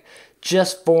 They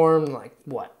just formed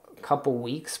a couple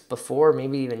weeks before,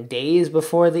 maybe even days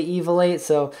before the Evil 8.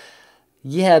 So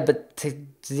yeah, but to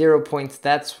 0 points,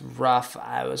 that's rough.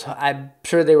 I'm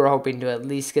sure they were hoping to at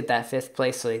least get that 5th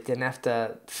place so they didn't have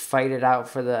to fight it out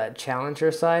for the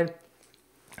Challenger side.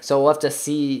 So we'll have to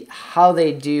see how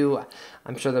they do.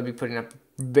 I'm sure they'll be putting up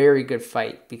a very good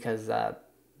fight because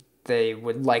they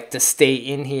would like to stay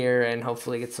in here and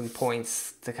hopefully get some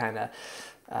points to kind of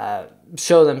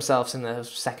show themselves in the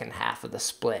second half of the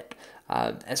split.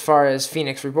 As far as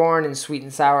Phoenix Reborn and Sweet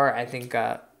and Sour, I think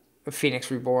Phoenix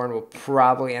Reborn will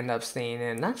probably end up staying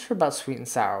in. Not sure about Sweet and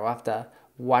Sour. We'll have to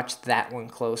watch that one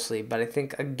closely. But I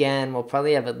think, again, we'll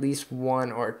probably have at least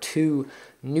 1 or 2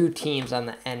 new teams on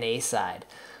the NA side.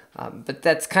 But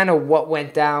that's kind of what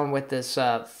went down with this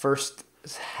first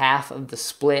half of the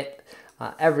split.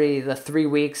 The 3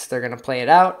 weeks, they're going to play it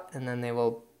out, and then they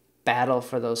will battle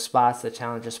for those spots, the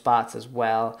Challenger spots as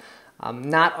well.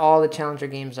 Not all the Challenger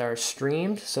games are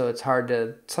streamed, so it's hard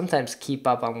to sometimes keep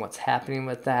up on what's happening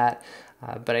with that.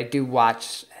 But I do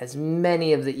watch as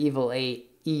many of the Evil 8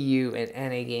 EU and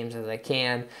NA games as I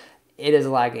can. It is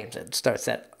a lot of games. It starts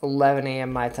at 11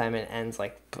 a.m. my time and ends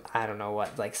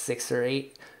 6 or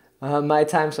 8 my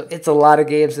time. So it's a lot of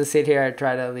games to sit here. I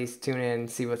try to at least tune in and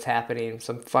see what's happening.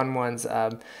 Some fun ones.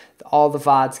 All the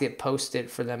VODs get posted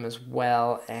for them as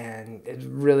well, and it's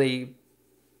really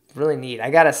neat.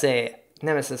 I gotta say,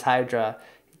 Nemesis Hydra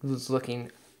was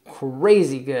looking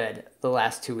crazy good the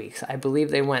last 2 weeks. I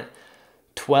believe they went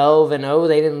 12-0.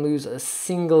 They didn't lose a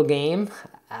single game.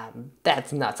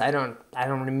 That's nuts. I don't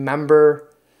remember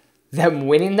them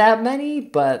winning that many,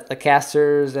 but the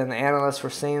casters and the analysts were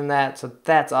saying that, so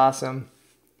that's awesome.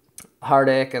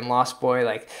 Hardick and Lost Boy,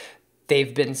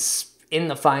 they've been in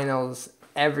the finals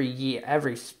every year,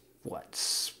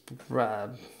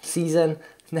 season,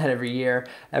 not every year,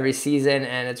 every season,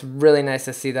 and it's really nice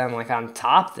to see them like on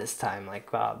top this time. Like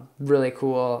really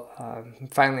cool.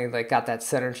 Finally, like got that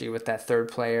synergy with that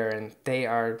third player, and they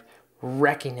are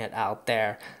wrecking it out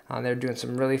there. They're doing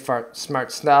some really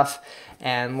smart stuff,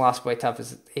 and Lost Boy Tough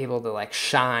is able to like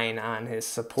shine on his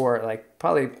support, like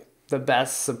probably the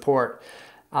best support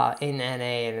in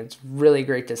NA, and it's really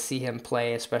great to see him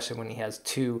play, especially when he has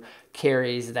two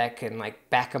carries that can like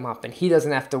back him up, and he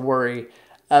doesn't have to worry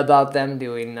about them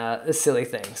doing a silly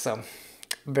thing. So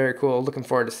very cool. Looking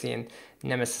forward to seeing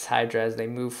Nemesis Hydra as they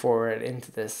move forward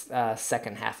into this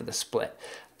second half of the split.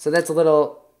 So that's a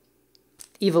little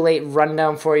Evil 8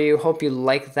 rundown for you. Hope you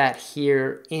like that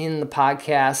here in the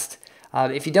podcast.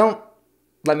 If you don't,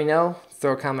 let me know.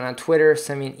 Throw a comment on Twitter.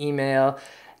 Send me an email.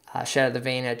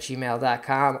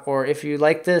 shatterthevein@gmail.com. Or if you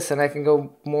like this and I can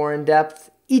go more in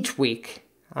depth each week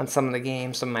on some of the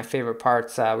games, some of my favorite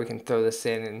parts, we can throw this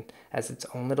in as its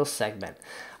own little segment.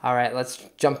 All right, let's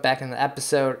jump back in the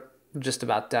episode. We're just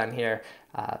about done here.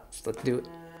 So let's do it.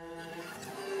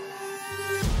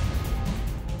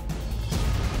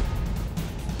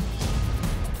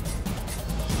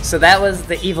 So that was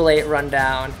the Evil 8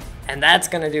 rundown, and that's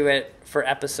going to do it for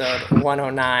episode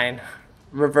 109.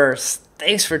 Reverse,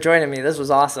 thanks for joining me. This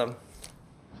was awesome.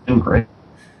 It's been great.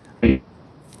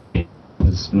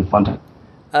 It's been fun.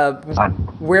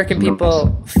 Where can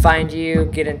people find you,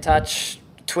 get in touch?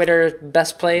 Twitter,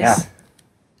 best place?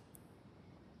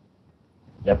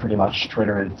 Yeah, pretty much.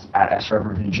 Twitter is at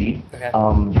srevervg. Okay.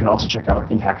 You can also check out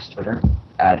Impact's Twitter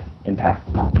at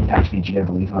ImpactVG, I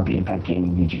believe, not the Impact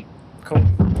Gaming VG. Cool.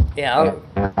 Yeah,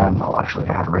 I'll actually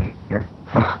have it right here.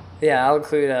 Yeah, I'll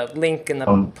include a link in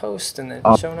the post and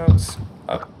the show notes.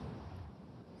 Oh.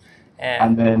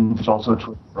 And then there's also a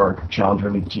Twitter for our Challenger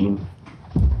League team.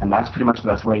 And that's pretty much the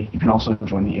best way. You can also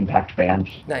join the Impact band.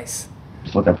 Nice.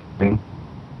 Just look up the thing.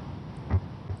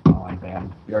 Online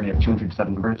band. We already have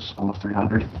 207 members, almost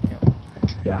 300.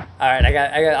 Yeah. All right,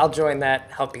 I'll join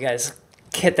that. Help you guys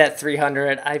get that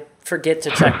 300. I forget to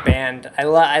check band. I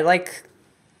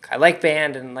like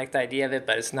band and like the idea of it,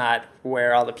 but it's not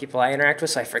where all the people I interact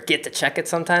with, so I forget to check it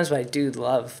sometimes, but I do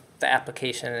love the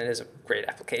application. It is a great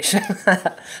application.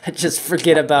 I just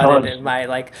forget about it in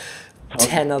my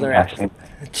 10 other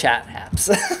chat apps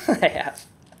I have.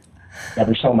 Yeah,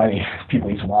 there's so many.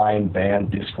 People use Line,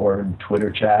 Band, Discord,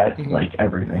 Twitter chat,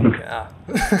 everything. Yeah.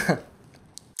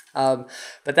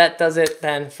 But that does it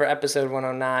then for episode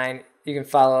 109. You can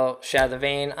follow Shatter the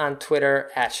Vein on Twitter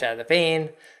at Shatter the Vein.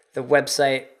 The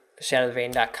website,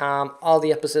 shatterthevein.com. All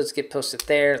the episodes get posted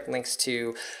there. Links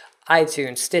to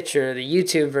iTunes, Stitcher, the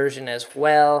YouTube version as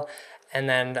well. And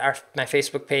then my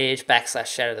Facebook page,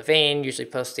 /Shatter the Vein, usually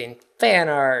posting fan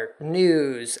art,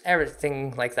 news,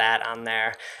 everything like that on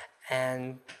there.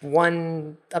 And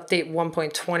update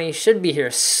 1.20 should be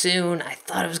here soon. I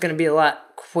thought it was going to be a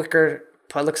lot quicker,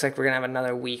 but it looks like we're going to have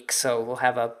another week. So we'll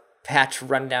have a patch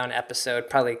rundown episode.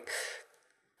 Probably,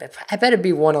 I bet it'd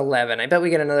be 111. I bet we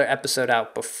get another episode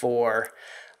out before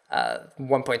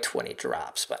 1.20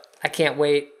 drops. But I can't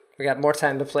wait. We got more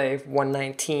time to play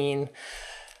 119.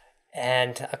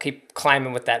 And I'll keep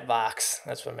climbing with that box.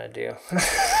 That's what I'm going to do.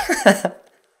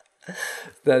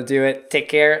 That'll do it. Take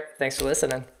care. Thanks for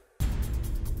listening.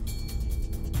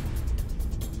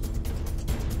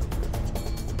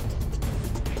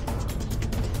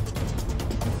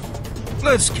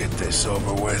 Let's get this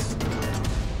over with.